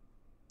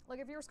 Like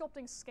if you were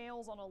sculpting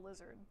scales on a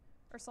lizard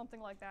or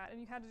something like that,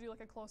 and you had to do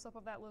like a close-up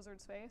of that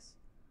lizard's face,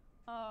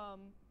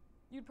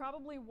 you'd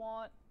probably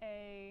want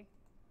a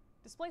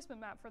displacement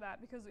map for that,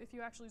 because if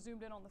you actually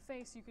zoomed in on the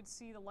face, you could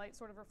see the light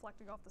sort of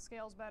reflecting off the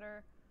scales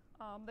better.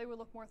 They would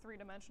look more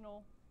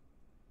three-dimensional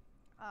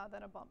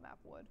than a bump map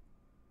would.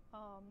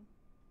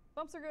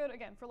 Bumps are good,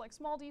 again, for like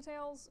small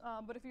details,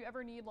 but if you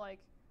ever need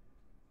like,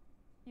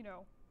 you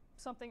know,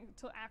 something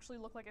to actually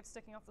look like it's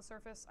sticking off the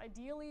surface,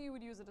 ideally you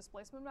would use a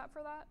displacement map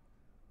for that,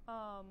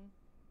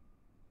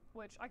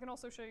 which I can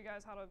also show you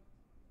guys how to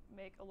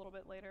make a little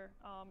bit later.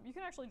 You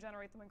can actually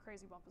generate them in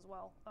Crazy Bump as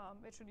well.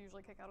 It should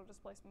usually kick out a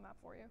displacement map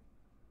for you.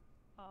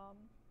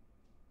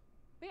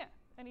 But yeah,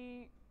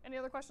 any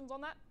other questions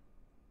on that?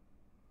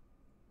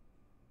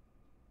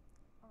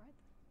 All right.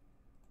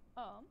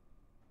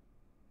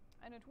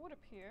 And it would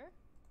appear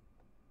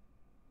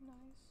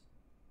nice.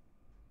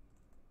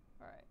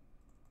 All right.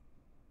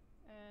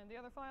 And the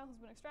other file has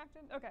been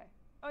extracted. Okay.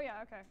 Oh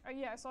yeah. Okay.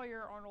 Yeah, I saw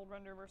your Arnold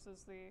render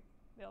versus the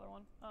other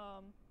one.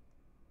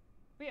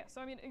 But yeah,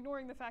 so I mean,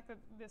 ignoring the fact that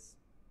this,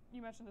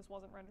 you mentioned this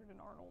wasn't rendered in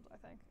Arnold, I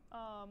think.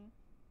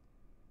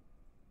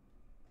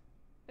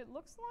 It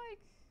looks like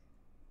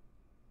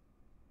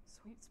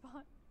sweet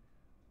spot.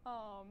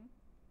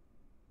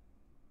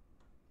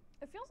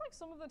 It feels like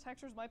some of the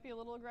textures might be a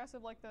little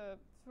aggressive, like the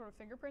sort of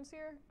fingerprints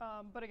here.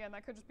 But again,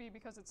 that could just be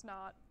because it's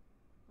not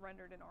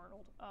rendered in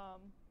Arnold.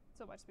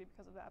 So it might just be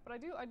because of that. But I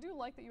do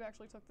like that you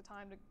actually took the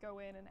time to go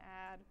in and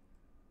add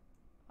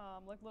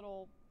like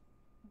little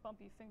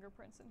bumpy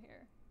fingerprints in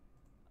here.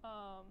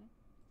 Let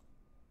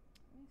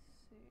me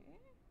see.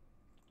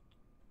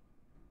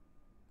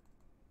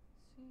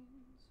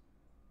 Scenes.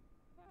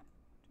 Ah,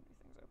 too many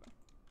things open.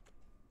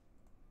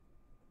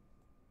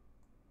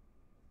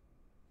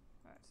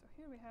 Alright, so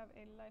here we have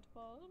a light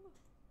bulb.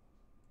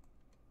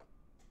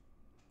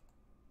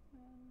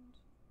 And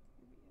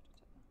UV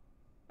editor.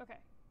 Okay.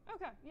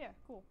 Okay, yeah,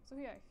 cool. So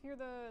yeah, here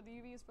the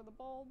UV is for the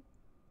bulb.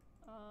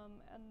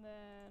 And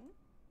then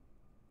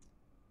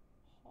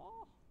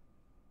whoa.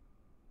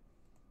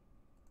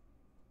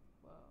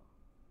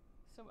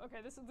 So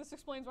okay, this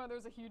explains why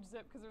there's a huge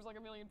zip, because there's like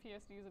a million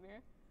PSDs in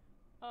here.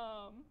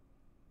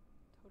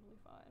 Totally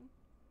fine.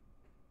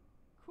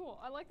 Cool.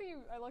 I like that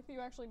you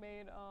actually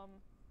made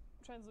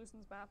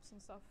translucence maps and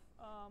stuff.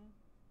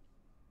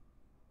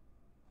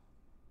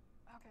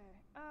 Okay.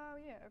 Oh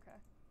yeah. Okay.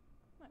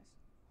 Nice.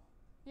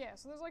 Yeah.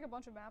 So there's like a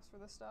bunch of maps for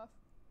this stuff.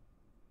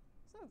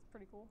 So that's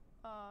pretty cool.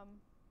 I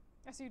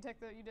see you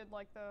did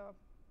like the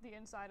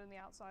inside and the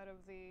outside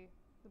of the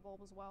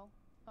bulb as well.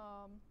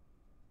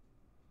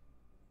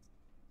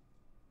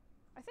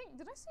 I think,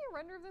 did I see a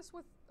render of this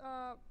with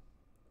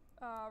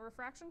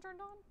refraction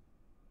turned on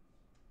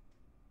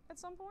at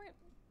some point?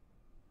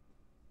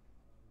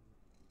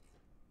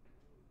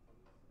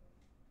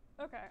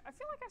 Okay, I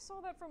feel like I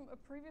saw that from a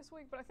previous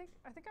week, but I think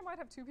I might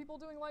have two people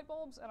doing light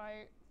bulbs, and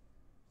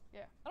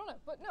yeah, I don't know,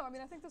 but no, I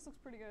mean, I think this looks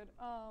pretty good.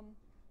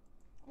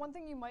 One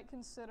thing you might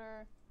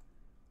consider,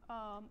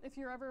 if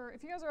you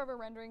guys are ever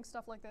rendering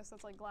stuff like this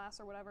that's like glass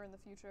or whatever in the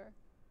future,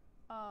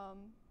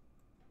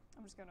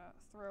 I'm just gonna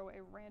throw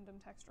a random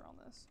texture on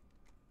this.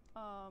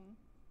 Alright.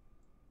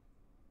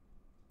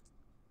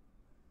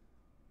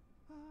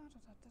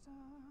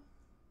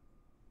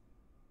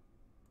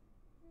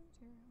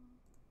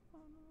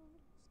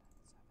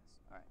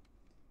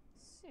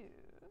 So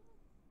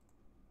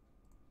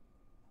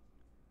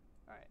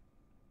alright.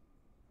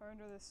 If I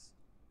render this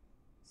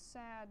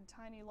sad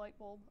tiny light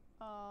bulb,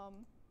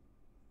 and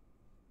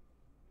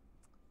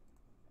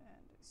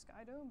a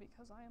sky dome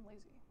because I am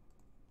lazy.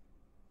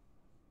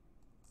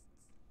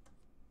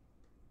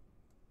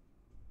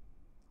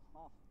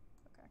 Oh,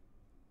 okay.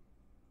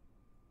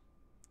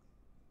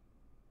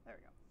 There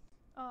we go.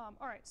 All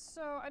right,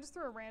 so I just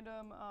threw a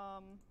random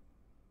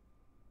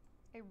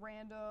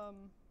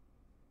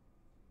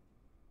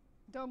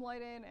dome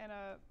light in and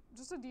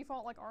just a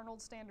default like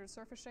Arnold standard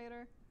surface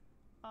shader,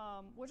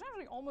 which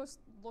actually almost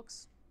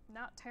looks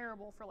not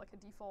terrible for like a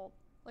default,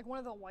 like one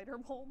of the whiter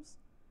bulbs.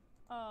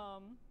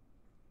 But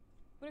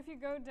if you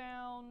go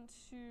down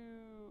to,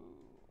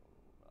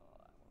 what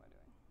am I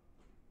doing?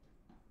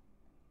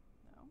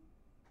 No.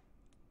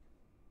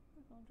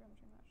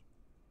 Geometry match.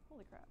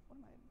 Holy crap! What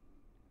am I?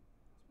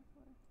 What's my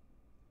color?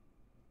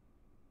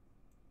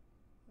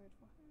 Wait,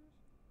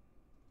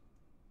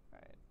 all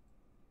right.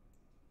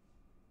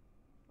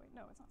 Wait,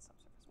 no, it's not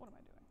subsurface. What am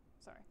I doing?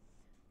 Sorry.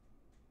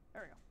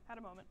 There we go. Had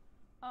a moment.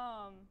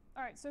 All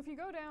right, so if you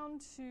go down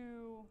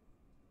to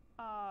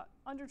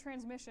under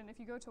transmission, if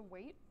you go to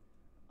weight,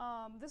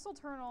 this will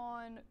turn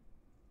on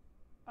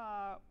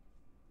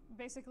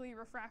basically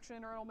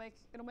refraction, or it'll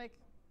make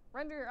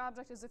render your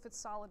object as if it's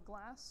solid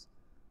glass,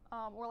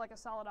 or like a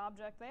solid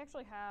object. They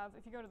actually have,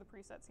 if you go to the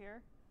presets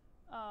here,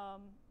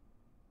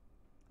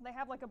 they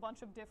have like a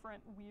bunch of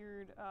different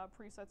weird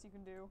presets you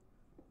can do.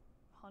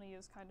 Honey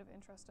is kind of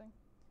interesting.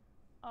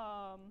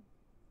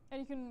 And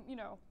you can,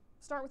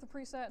 start with a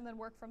preset and then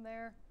work from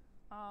there.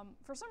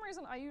 For some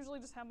reason, I usually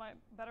just have my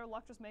better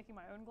luck just making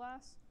my own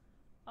glass.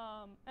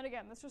 And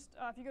again, that's just,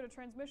 if you go to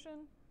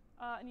transmission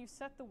and you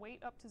set the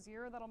weight up to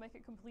 0, that'll make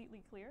it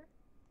completely clear.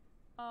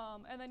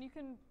 And then you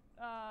can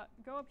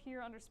go up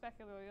here under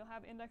specular, you'll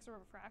have index of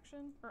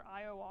refraction, or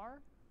IOR.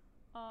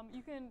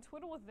 You can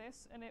twiddle with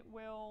this and it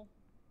will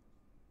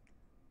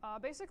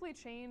basically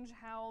change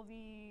how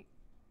the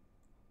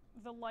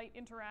light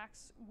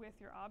interacts with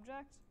your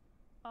object.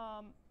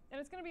 And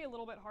it's going to be a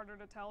little bit harder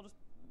to tell just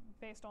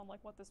based on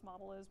like what this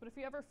model is. But if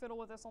you ever fiddle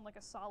with this on like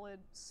a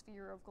solid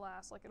sphere of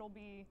glass, like it'll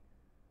be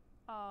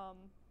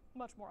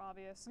much more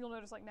obvious. You'll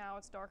notice like now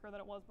it's darker than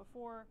it was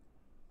before.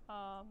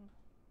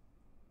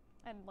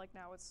 And like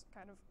now it's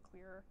kind of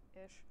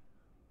clear-ish.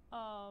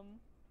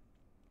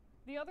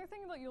 The other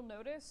thing that you'll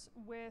notice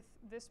with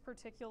this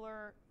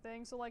particular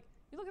thing, so like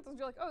you look at this,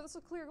 you're like, oh, this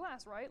is clear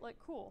glass, right? Like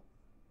cool.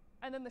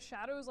 And then the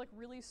shadow is like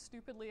really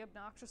stupidly,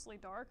 obnoxiously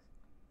dark.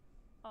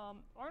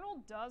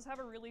 Arnold does have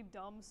a really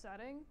dumb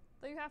setting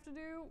that you have to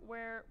do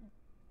where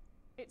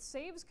it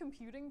saves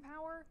computing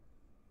power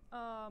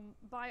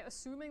by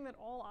assuming that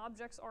all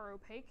objects are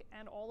opaque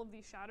and all of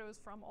the shadows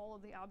from all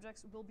of the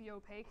objects will be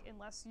opaque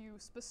unless you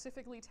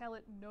specifically tell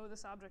it, no,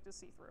 this object is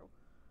see-through.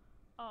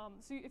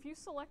 So if you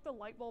select the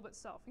light bulb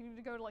itself, you need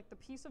to go to like the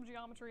piece of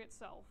geometry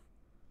itself,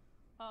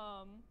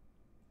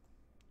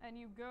 and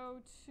you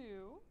go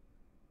to,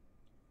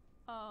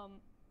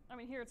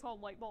 here it's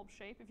called light bulb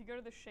shape. If you go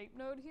to the shape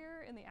node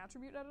here in the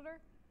attribute editor,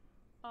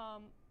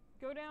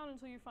 go down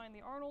until you find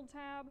the Arnold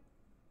tab,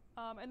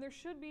 and there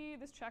should be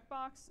this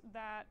checkbox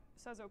that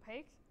says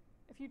opaque.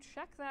 If you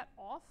check that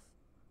off,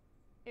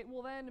 it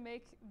will then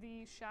make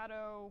the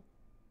shadow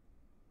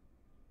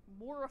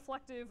more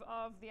reflective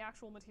of the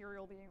actual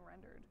material being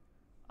rendered.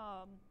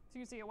 So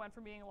you can see it went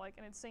from being like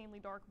an insanely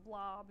dark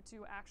blob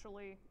to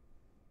actually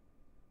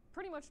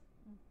pretty much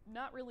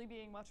not really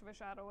being much of a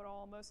shadow at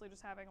all, mostly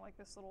just having like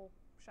this little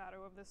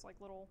shadow of this like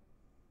little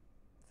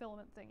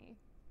filament thingy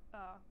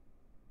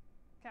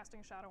casting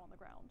a shadow on the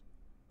ground.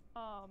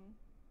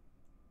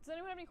 Does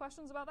anyone have any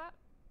questions about that?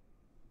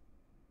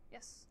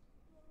 Yes?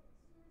 Well, sort of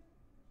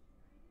question.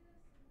 I did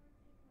a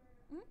similar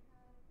thing where I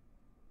have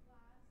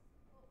glass,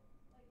 like use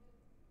the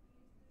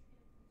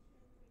transmission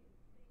weight thing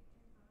and high,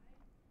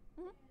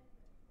 and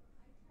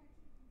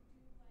I tried to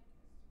do like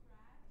a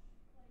scratch,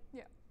 like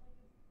Yeah. like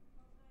a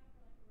bump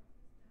map or like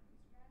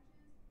a roughness map of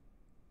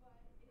scratches, but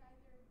it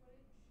either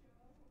wouldn't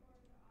show or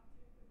the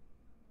object would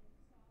become like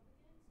solid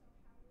again.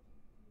 So how would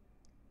you do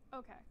that?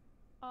 Okay.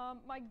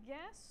 My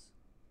guess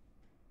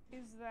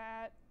is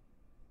that,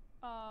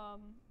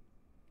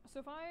 so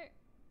if let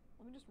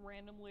me just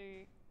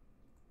randomly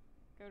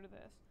go to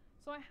this.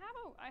 So I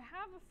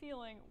have a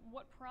feeling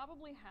what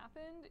probably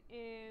happened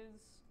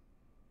is,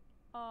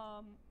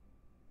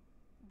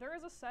 there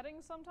is a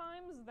setting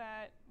sometimes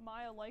that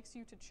Maya likes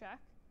you to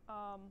check,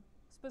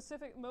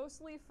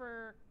 mostly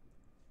for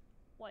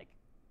like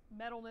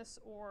metalness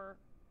or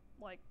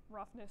like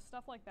roughness,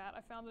 stuff like that.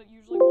 I found that it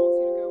usually wants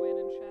you to go in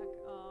and check,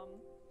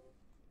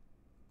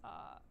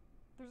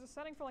 there's a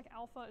setting for like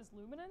alpha is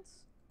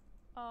luminance,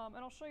 and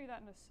I'll show you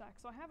that in a sec.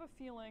 So I have a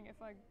feeling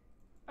if I,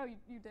 oh,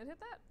 you did hit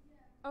that?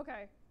 Yeah.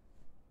 Okay.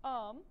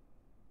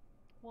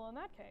 Well, in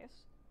that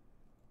case,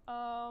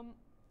 I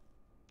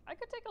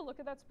could take a look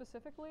at that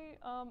specifically.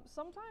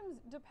 Sometimes,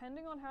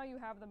 depending on how you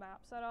have the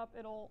map set up,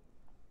 it'll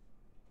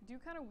do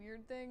kind of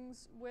weird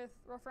things with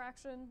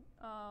refraction.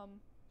 I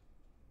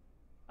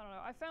don't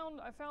know. I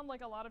found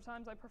like a lot of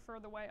times I prefer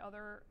the way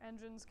other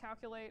engines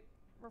calculate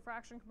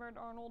refraction compared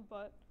to Arnold,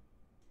 but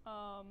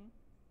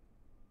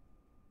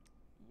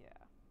yeah.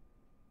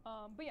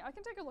 But yeah, I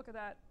can take a look at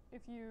that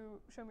if you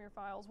show me your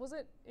files. Was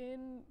it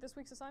in this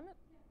week's assignment?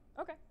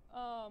 Yeah. Okay.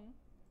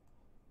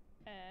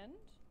 And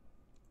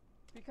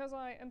because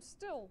I am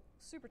still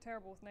super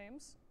terrible with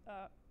names,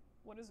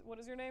 what is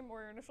your name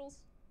or your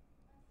initials?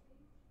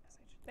 SH.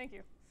 SH. Thank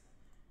you.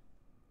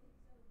 It's a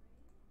ring.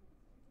 It's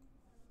a ring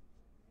of the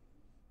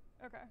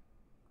ring. Okay.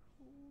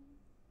 Cool.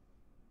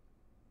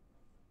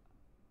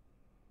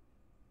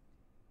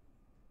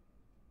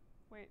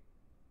 Wait.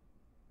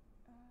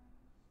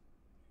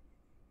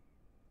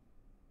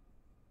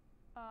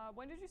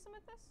 When did you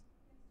submit this?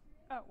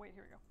 Yesterday. Oh, wait,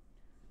 here we go.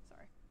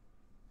 Sorry.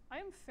 I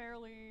am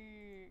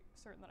fairly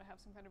certain that I have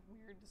some kind of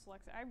weird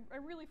dyslexia. I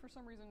really, for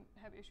some reason,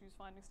 have issues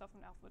finding stuff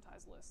in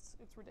alphabetized lists.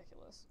 It's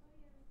ridiculous. Oh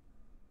yeah, that's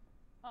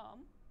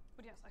fine.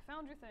 But yes, I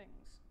found your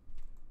things.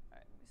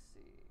 Alright, let me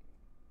see.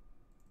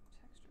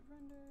 Textured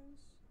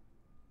renders.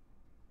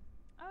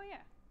 Oh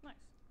yeah,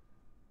 nice.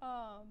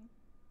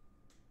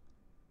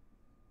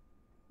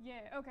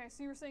 Yeah, okay,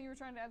 so you were saying you were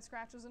trying to add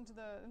scratches into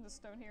the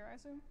stone here, I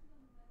assume?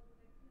 Scratches on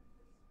the metal,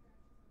 but I couldn't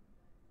put scratches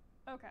on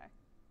the diamond. Okay.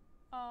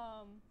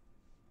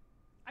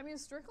 I mean,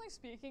 strictly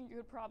speaking, you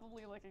could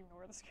probably, like,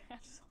 ignore the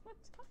scratches on the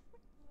diamond.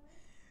 What?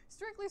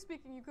 Strictly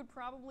speaking, you could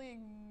probably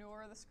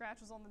ignore the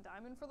scratches on the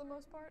diamond for the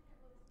most part.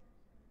 Can't really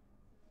scratch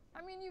diamonds, so.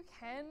 I mean, you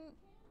can.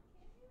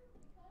 Can you?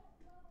 Because, well, I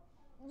don't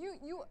know. You I'll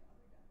be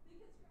done. They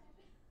can scratch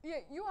it.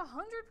 Yeah, you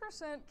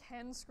 100%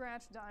 can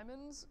scratch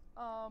diamonds.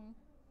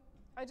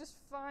 I just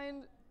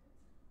find,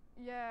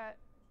 yeah,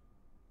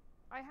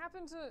 I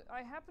happened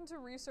to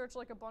research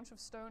like a bunch of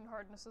stone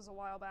hardnesses a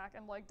while back,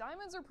 and like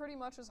diamonds are pretty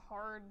much as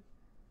hard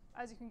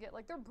as you can get.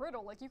 Like they're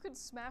brittle. Like you could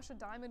smash a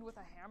diamond with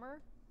a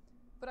hammer,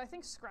 but I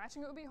think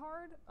scratching it would be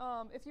hard.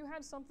 If you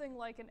had something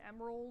like an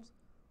emerald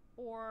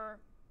or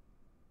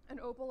an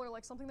opal or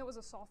like something that was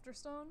a softer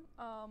stone,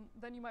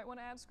 then you might want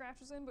to add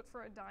scratches in. But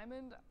for a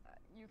diamond,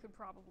 you could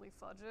probably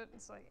fudge it.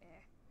 It's like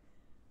eh.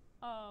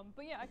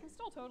 But yeah, I'd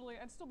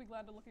still be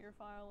glad to look at your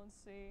file and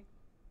see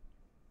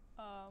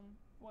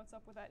what's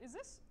up with that. Is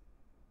this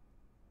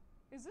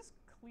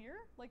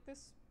clear? Like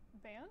this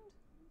band?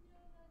 No,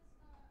 that's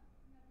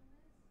metal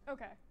mist.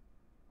 Okay.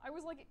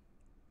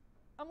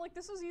 I'm like,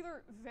 this is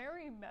either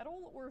very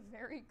metal or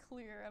very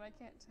clear, and I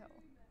can't tell.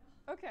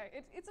 Very metal.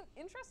 Okay, it's an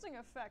interesting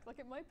effect. Like,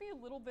 it might be a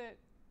little bit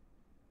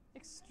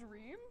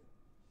extreme,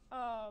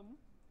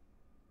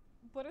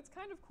 but it's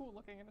kind of cool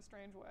looking in a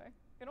strange way.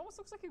 It almost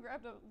looks like you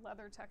grabbed a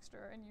leather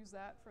texture and used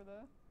that for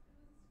the... It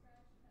was a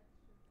scratch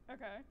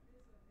texture. Okay. It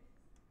is what it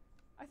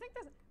is. I think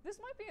this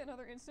might be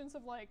another instance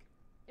of, like,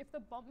 if the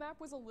bump map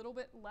was a little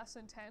bit less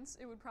intense,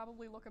 it would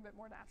probably look a bit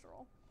more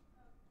natural.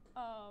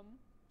 Oh.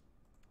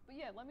 But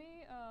yeah, let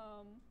me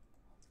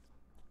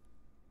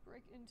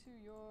break into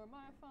your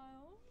my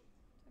file.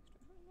 Texture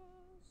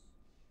windows,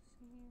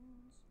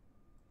 scenes,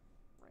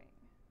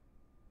 ring.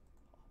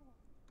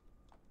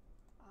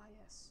 Ah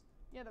yes.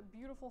 Yeah, the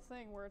beautiful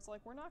thing where it's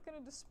like we're not going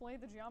to display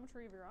the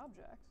geometry of your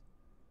object.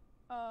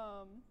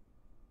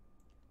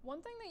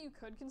 One thing that you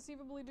could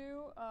conceivably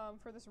do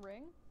for this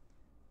ring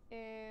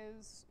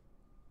is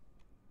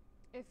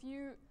if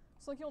you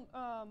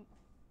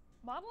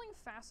modeling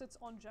facets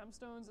on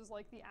gemstones is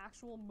like the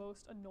actual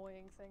most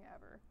annoying thing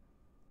ever.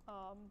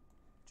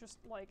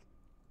 Just like,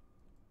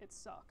 it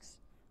sucks.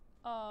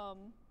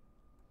 Alright,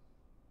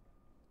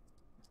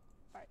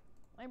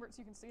 Lambert, so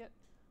you can see it.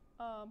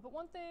 But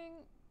one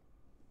thing,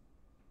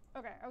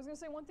 okay, I was gonna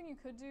say one thing you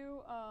could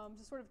do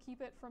to sort of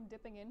keep it from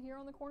dipping in here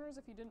on the corners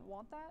if you didn't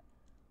want that.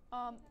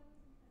 That was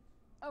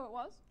intentional. Oh, it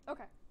was?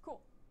 Okay,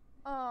 cool.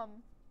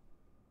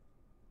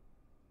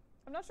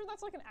 I'm not sure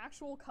that's like an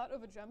actual cut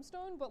of a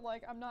gemstone, but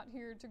like I'm not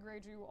here to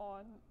grade you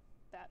on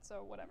that,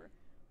 so whatever.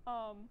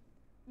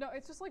 No,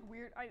 it's just like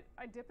weird.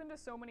 I dip into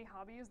so many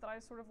hobbies that I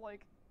sort of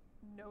like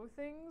know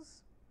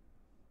things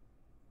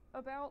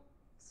about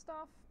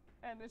stuff,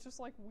 and it's just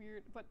like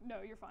weird, but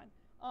no, you're fine.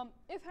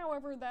 If,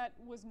 however, that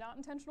was not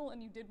intentional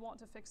and you did want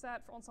to fix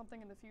that on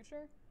something in the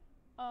future,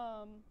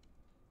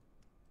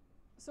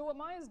 so what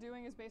Maya's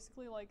doing is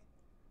basically like,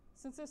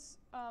 since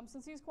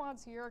these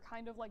quads here are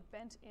kind of like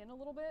bent in a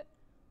little bit,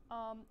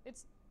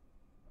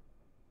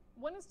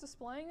 when it's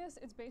displaying this,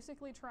 it's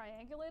basically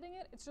triangulating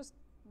it. It's just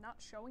not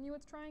showing you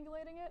it's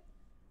triangulating it.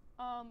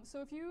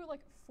 So if you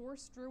like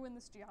force drew in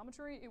this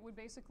geometry, it would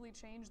basically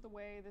change the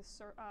way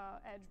this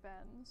edge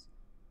bends.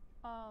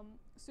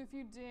 So if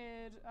you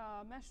did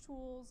mesh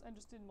tools and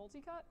just did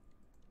multi-cut,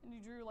 and you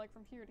drew like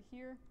from here to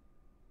here,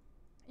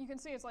 you can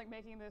see it's like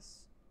making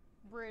this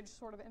bridge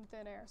sort of in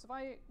thin air. So if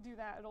I do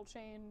that, it'll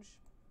change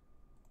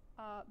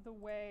the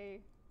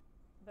way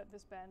that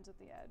this bends at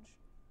the edge.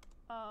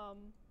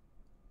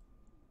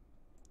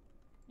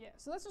 Yeah,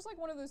 so that's just like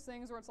one of those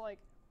things where it's like,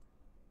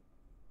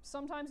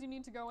 sometimes you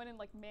need to go in and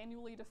like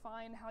manually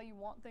define how you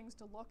want things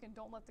to look and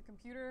don't let the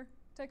computer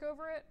take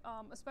over it,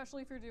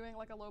 especially if you're doing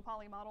like a low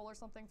poly model or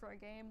something for a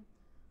game.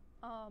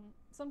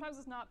 Sometimes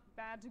it's not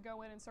bad to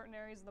go in certain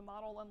areas of the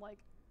model and like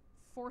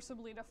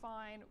forcibly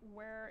define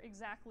where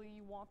exactly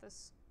you want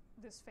this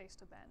face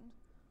to bend.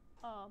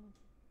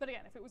 But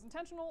again, if it was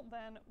intentional,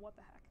 then what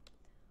the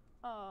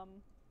heck.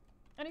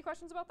 Any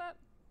questions about that?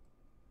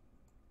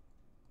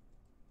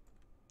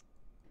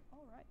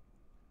 All right.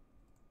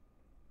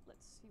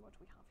 Let's see what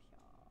we have here.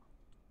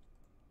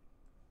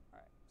 All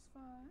right, it's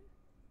fine.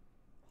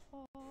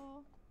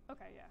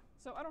 Okay, yeah.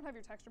 So I don't have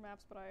your texture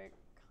maps, but I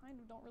kind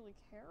of don't really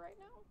care right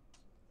now.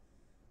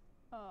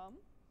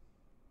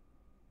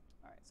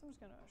 Alright, so I'm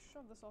just gonna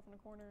shove this off in a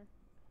corner.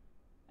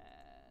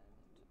 And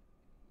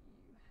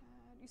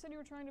you said you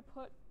were trying to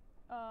put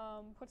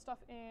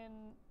stuff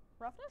in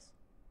roughness?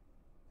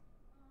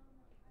 I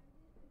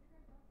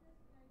tried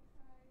roughness and I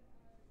tried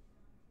geometry.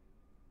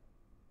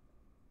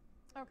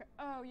 Okay.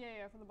 Oh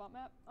yeah, for the bump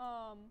map.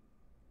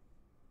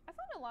 I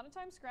find a lot of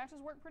times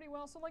scratches work pretty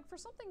well. So like for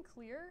something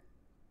clear,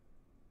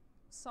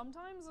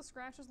 sometimes the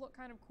scratches look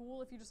kind of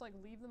cool if you just like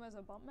leave them as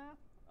a bump map.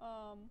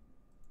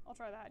 I'll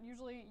try that.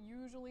 Usually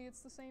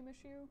it's the same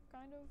issue,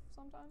 kind of,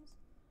 sometimes.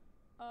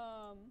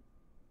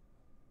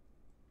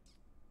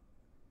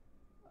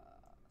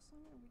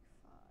 Summer week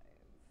 5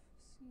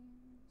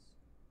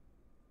 seems...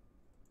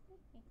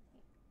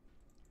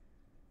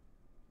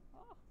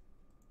 Oh.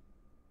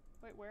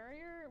 Wait, where are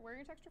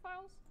your texture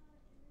files?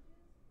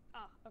 Images.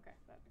 Ah, okay,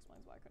 that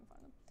explains why I couldn't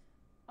find them.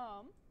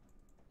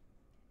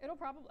 It'll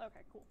probably,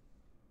 okay, cool.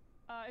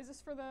 Is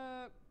this for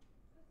the...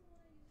 That's the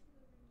one I used for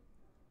the ring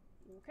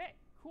stuff. Okay,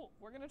 cool.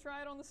 We're gonna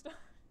try it on the stuff.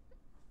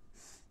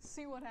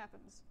 See what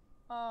happens.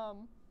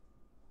 Well,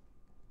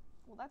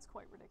 that's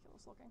quite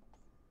ridiculous looking.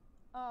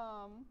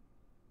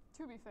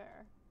 To be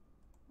fair,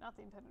 not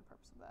the intended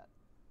purpose of that.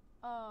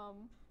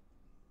 I'm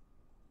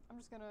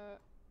just gonna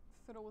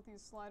fiddle with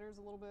these sliders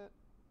a little bit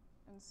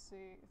and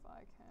see if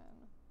I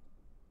can.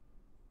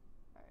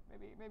 All right,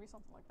 maybe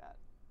something like that.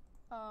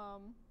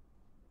 All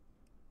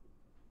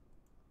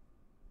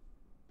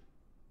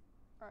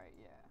right,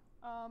 yeah.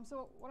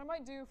 So what I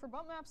might do for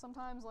bump maps,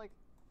 sometimes like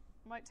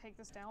I might take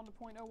this down to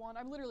 0.01.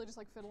 I'm literally just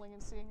like fiddling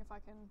and seeing if I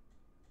can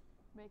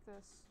make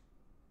this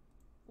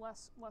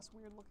less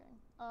weird looking.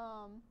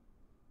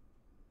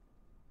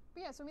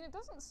 But yeah, so I mean, it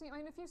doesn't seem. I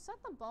mean, if you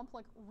set the bump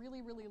like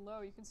really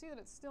low, you can see that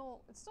it's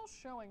still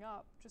showing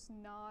up, just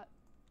not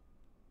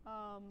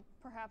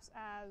perhaps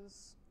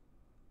as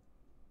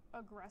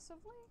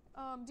aggressively.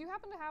 Do you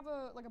happen to have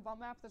a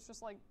bump map that's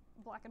just like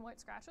black and white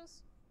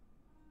scratches?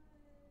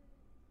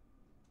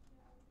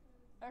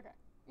 Yeah, Okay.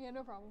 Yeah,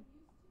 no problem. I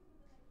used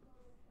to, but then I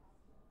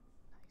photoshopped them.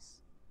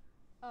 Nice.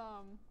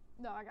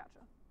 No, I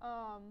gotcha.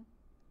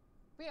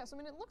 But yeah, so I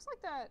mean, it looks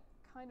like that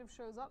kind of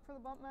shows up for the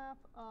bump map.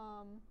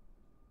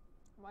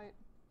 Might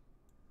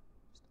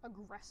just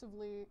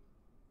aggressively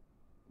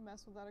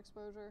mess with that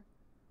exposure.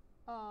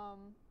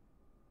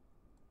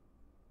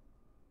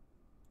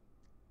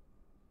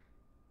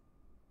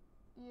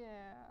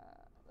 Yeah,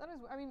 that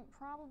is. I mean,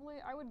 probably.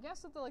 I would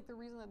guess that the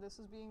reason that this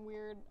is being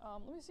weird.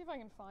 Let me see if I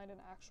can find an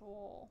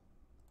actual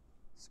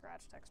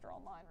scratch texture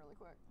online really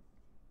quick.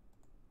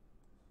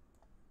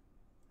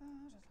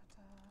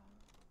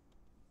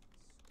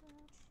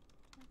 Scratch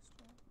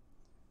texture.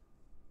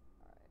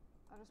 Alright,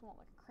 I just want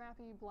like a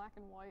crappy black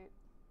and white.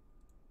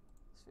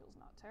 This feels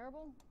not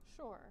terrible.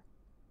 Sure.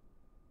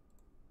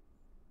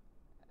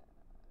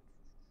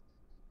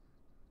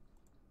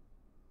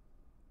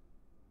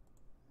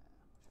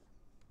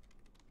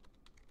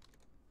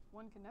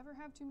 One can never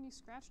have too many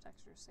scratch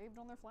textures saved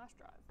on their flash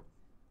drive.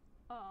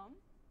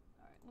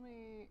 Alright, let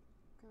me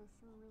go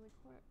through really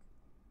quick.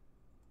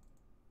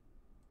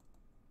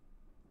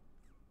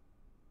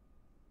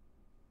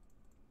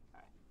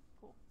 Alright,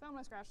 cool. Found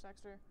my scratch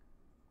texture.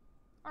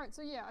 Alright,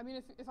 so yeah, I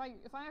mean, if I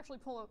actually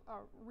pull a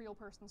real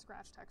person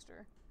scratch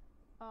texture,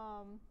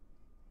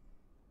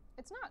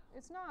 it's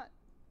not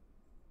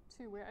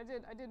too weird.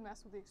 I did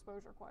mess with the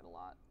exposure quite a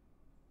lot,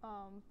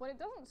 but it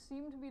doesn't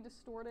seem to be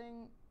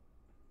distorting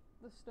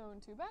the stone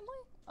too badly.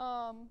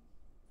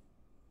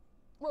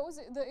 What was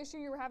it? The issue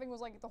you were having was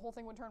like the whole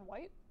thing would turn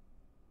white?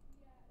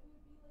 Yeah, it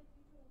would be like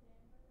you put a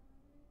lambert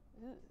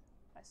on it. Ugh,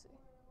 I see.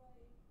 Or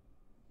like,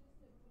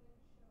 just it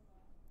wouldn't show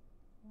up.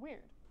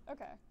 Weird.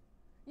 Okay.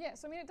 Yeah,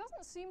 so I mean, it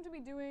doesn't seem to be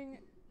doing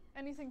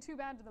anything too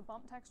bad to the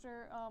bump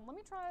texture. Let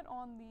me try it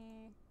on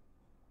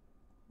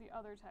the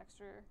other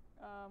texture.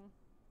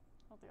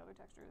 Not the other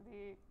texture.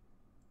 I'm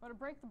going to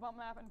break the bump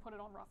map and put it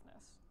on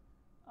roughness.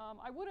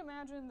 I would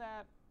imagine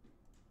that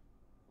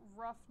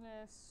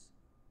roughness,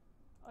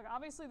 like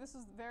obviously this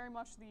is very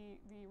much the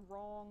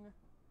wrong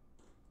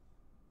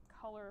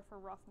color for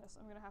roughness.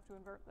 I'm going to have to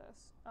invert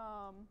this.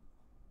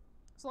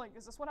 So like,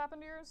 is this what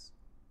happened to yours?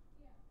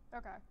 Yeah.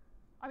 Okay.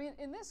 I mean,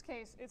 in this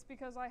case, it's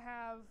because I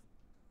have,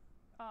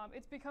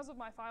 it's because of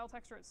my file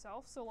texture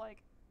itself. So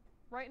like,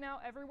 right now,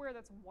 everywhere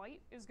that's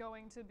white is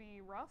going to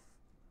be rough.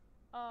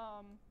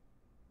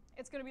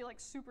 It's going to be like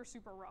super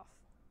rough.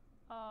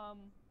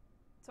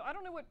 So I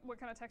don't know what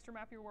kind of texture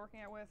map you're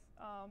working at with.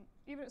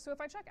 So if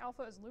I check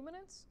alpha as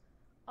luminance,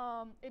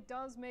 it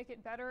does make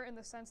it better in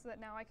the sense that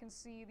now I can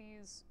see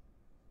these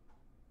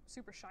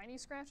super shiny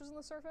scratches on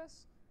the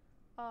surface.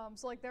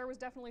 So like there was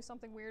definitely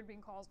something weird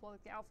being caused by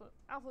like the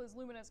alpha is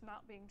luminance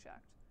not being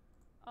checked.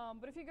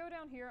 But if you go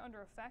down here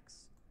under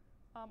effects,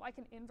 I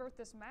can invert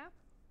this map.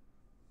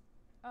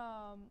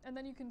 And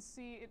then you can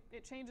see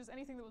it changes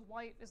anything that was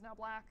white is now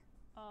black,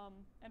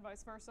 and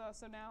vice versa.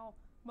 So now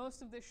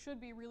most of this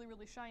should be really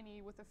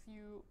shiny with a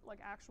few like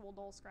actual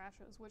dull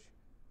scratches, which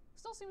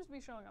still seems to be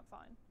showing up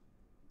fine.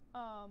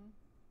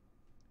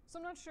 So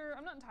I'm not sure.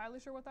 I'm not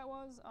entirely sure what that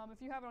was.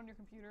 If you have it on your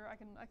computer, I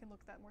can look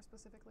at that more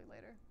specifically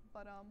later.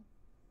 But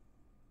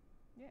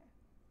yeah,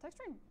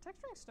 texturing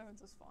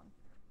stones is fun.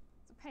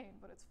 It's a pain,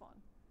 but it's fun.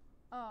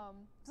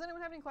 Does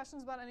anyone have any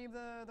questions about any of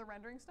the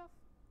rendering stuff?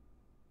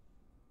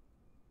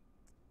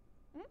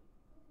 Hmm? Okay,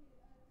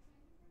 kind of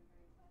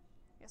rendering question.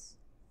 Yes.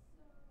 So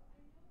I know that,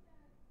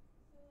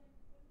 so like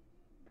when we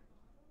do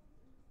models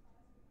in this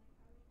class and like how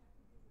we have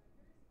to do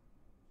renders,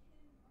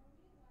 are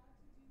we allowed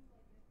to do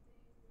like a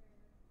thing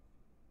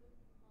where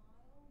the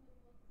model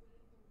would look good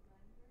in the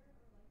render,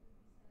 or like would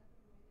be set up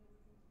in a way that it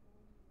would look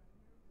cool in the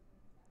render, but then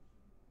it's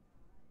actually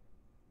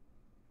not?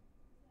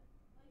 Is that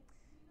like,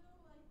 you know,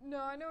 like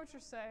No, I know set what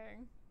you're up,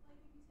 saying. like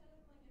if you set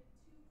up like a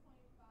 2.5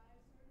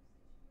 sort of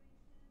situation,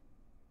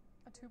 A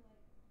where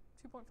like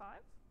 2.5?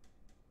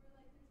 where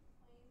like there's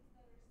planes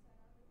that are set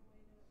up in a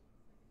way that it looks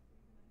like a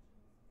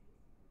three-dimensional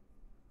space, but it's not.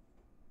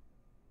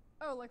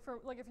 Oh, like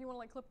if you want to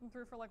like clip them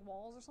through for like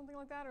walls or something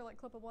like that, or like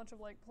clip a bunch of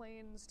like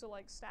planes to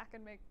like stack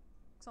and make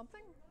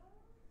something.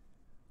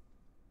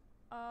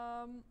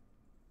 My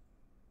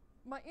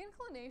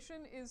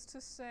inclination is to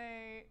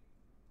say,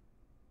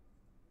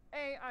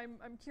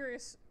 I'm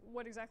curious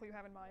what exactly you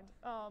have in mind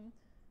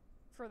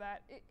for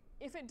that.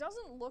 If it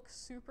doesn't look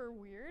super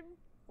weird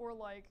or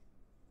like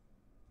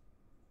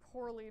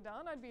poorly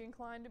done, I'd be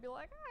inclined to be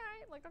like, all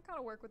right, like I'll kind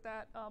of work with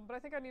that. But I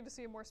think I need to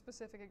see a more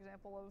specific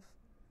example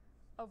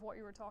of what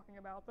you were talking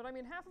about. But I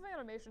mean, half of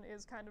animation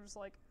is kind of just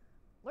like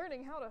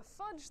learning how to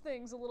fudge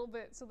things a little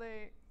bit so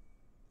they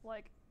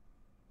like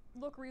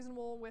look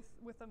reasonable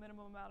with a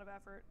minimum amount of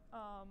effort.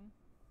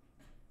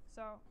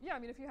 So yeah, I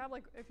mean, if you had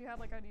like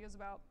ideas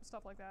about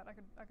stuff like that, I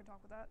could talk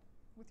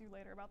with you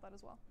later about that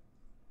as well.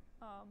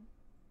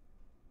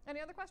 Any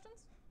other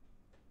questions?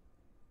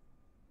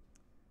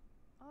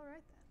 All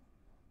right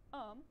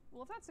then.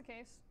 Well, if that's the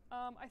case,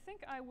 I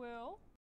think I will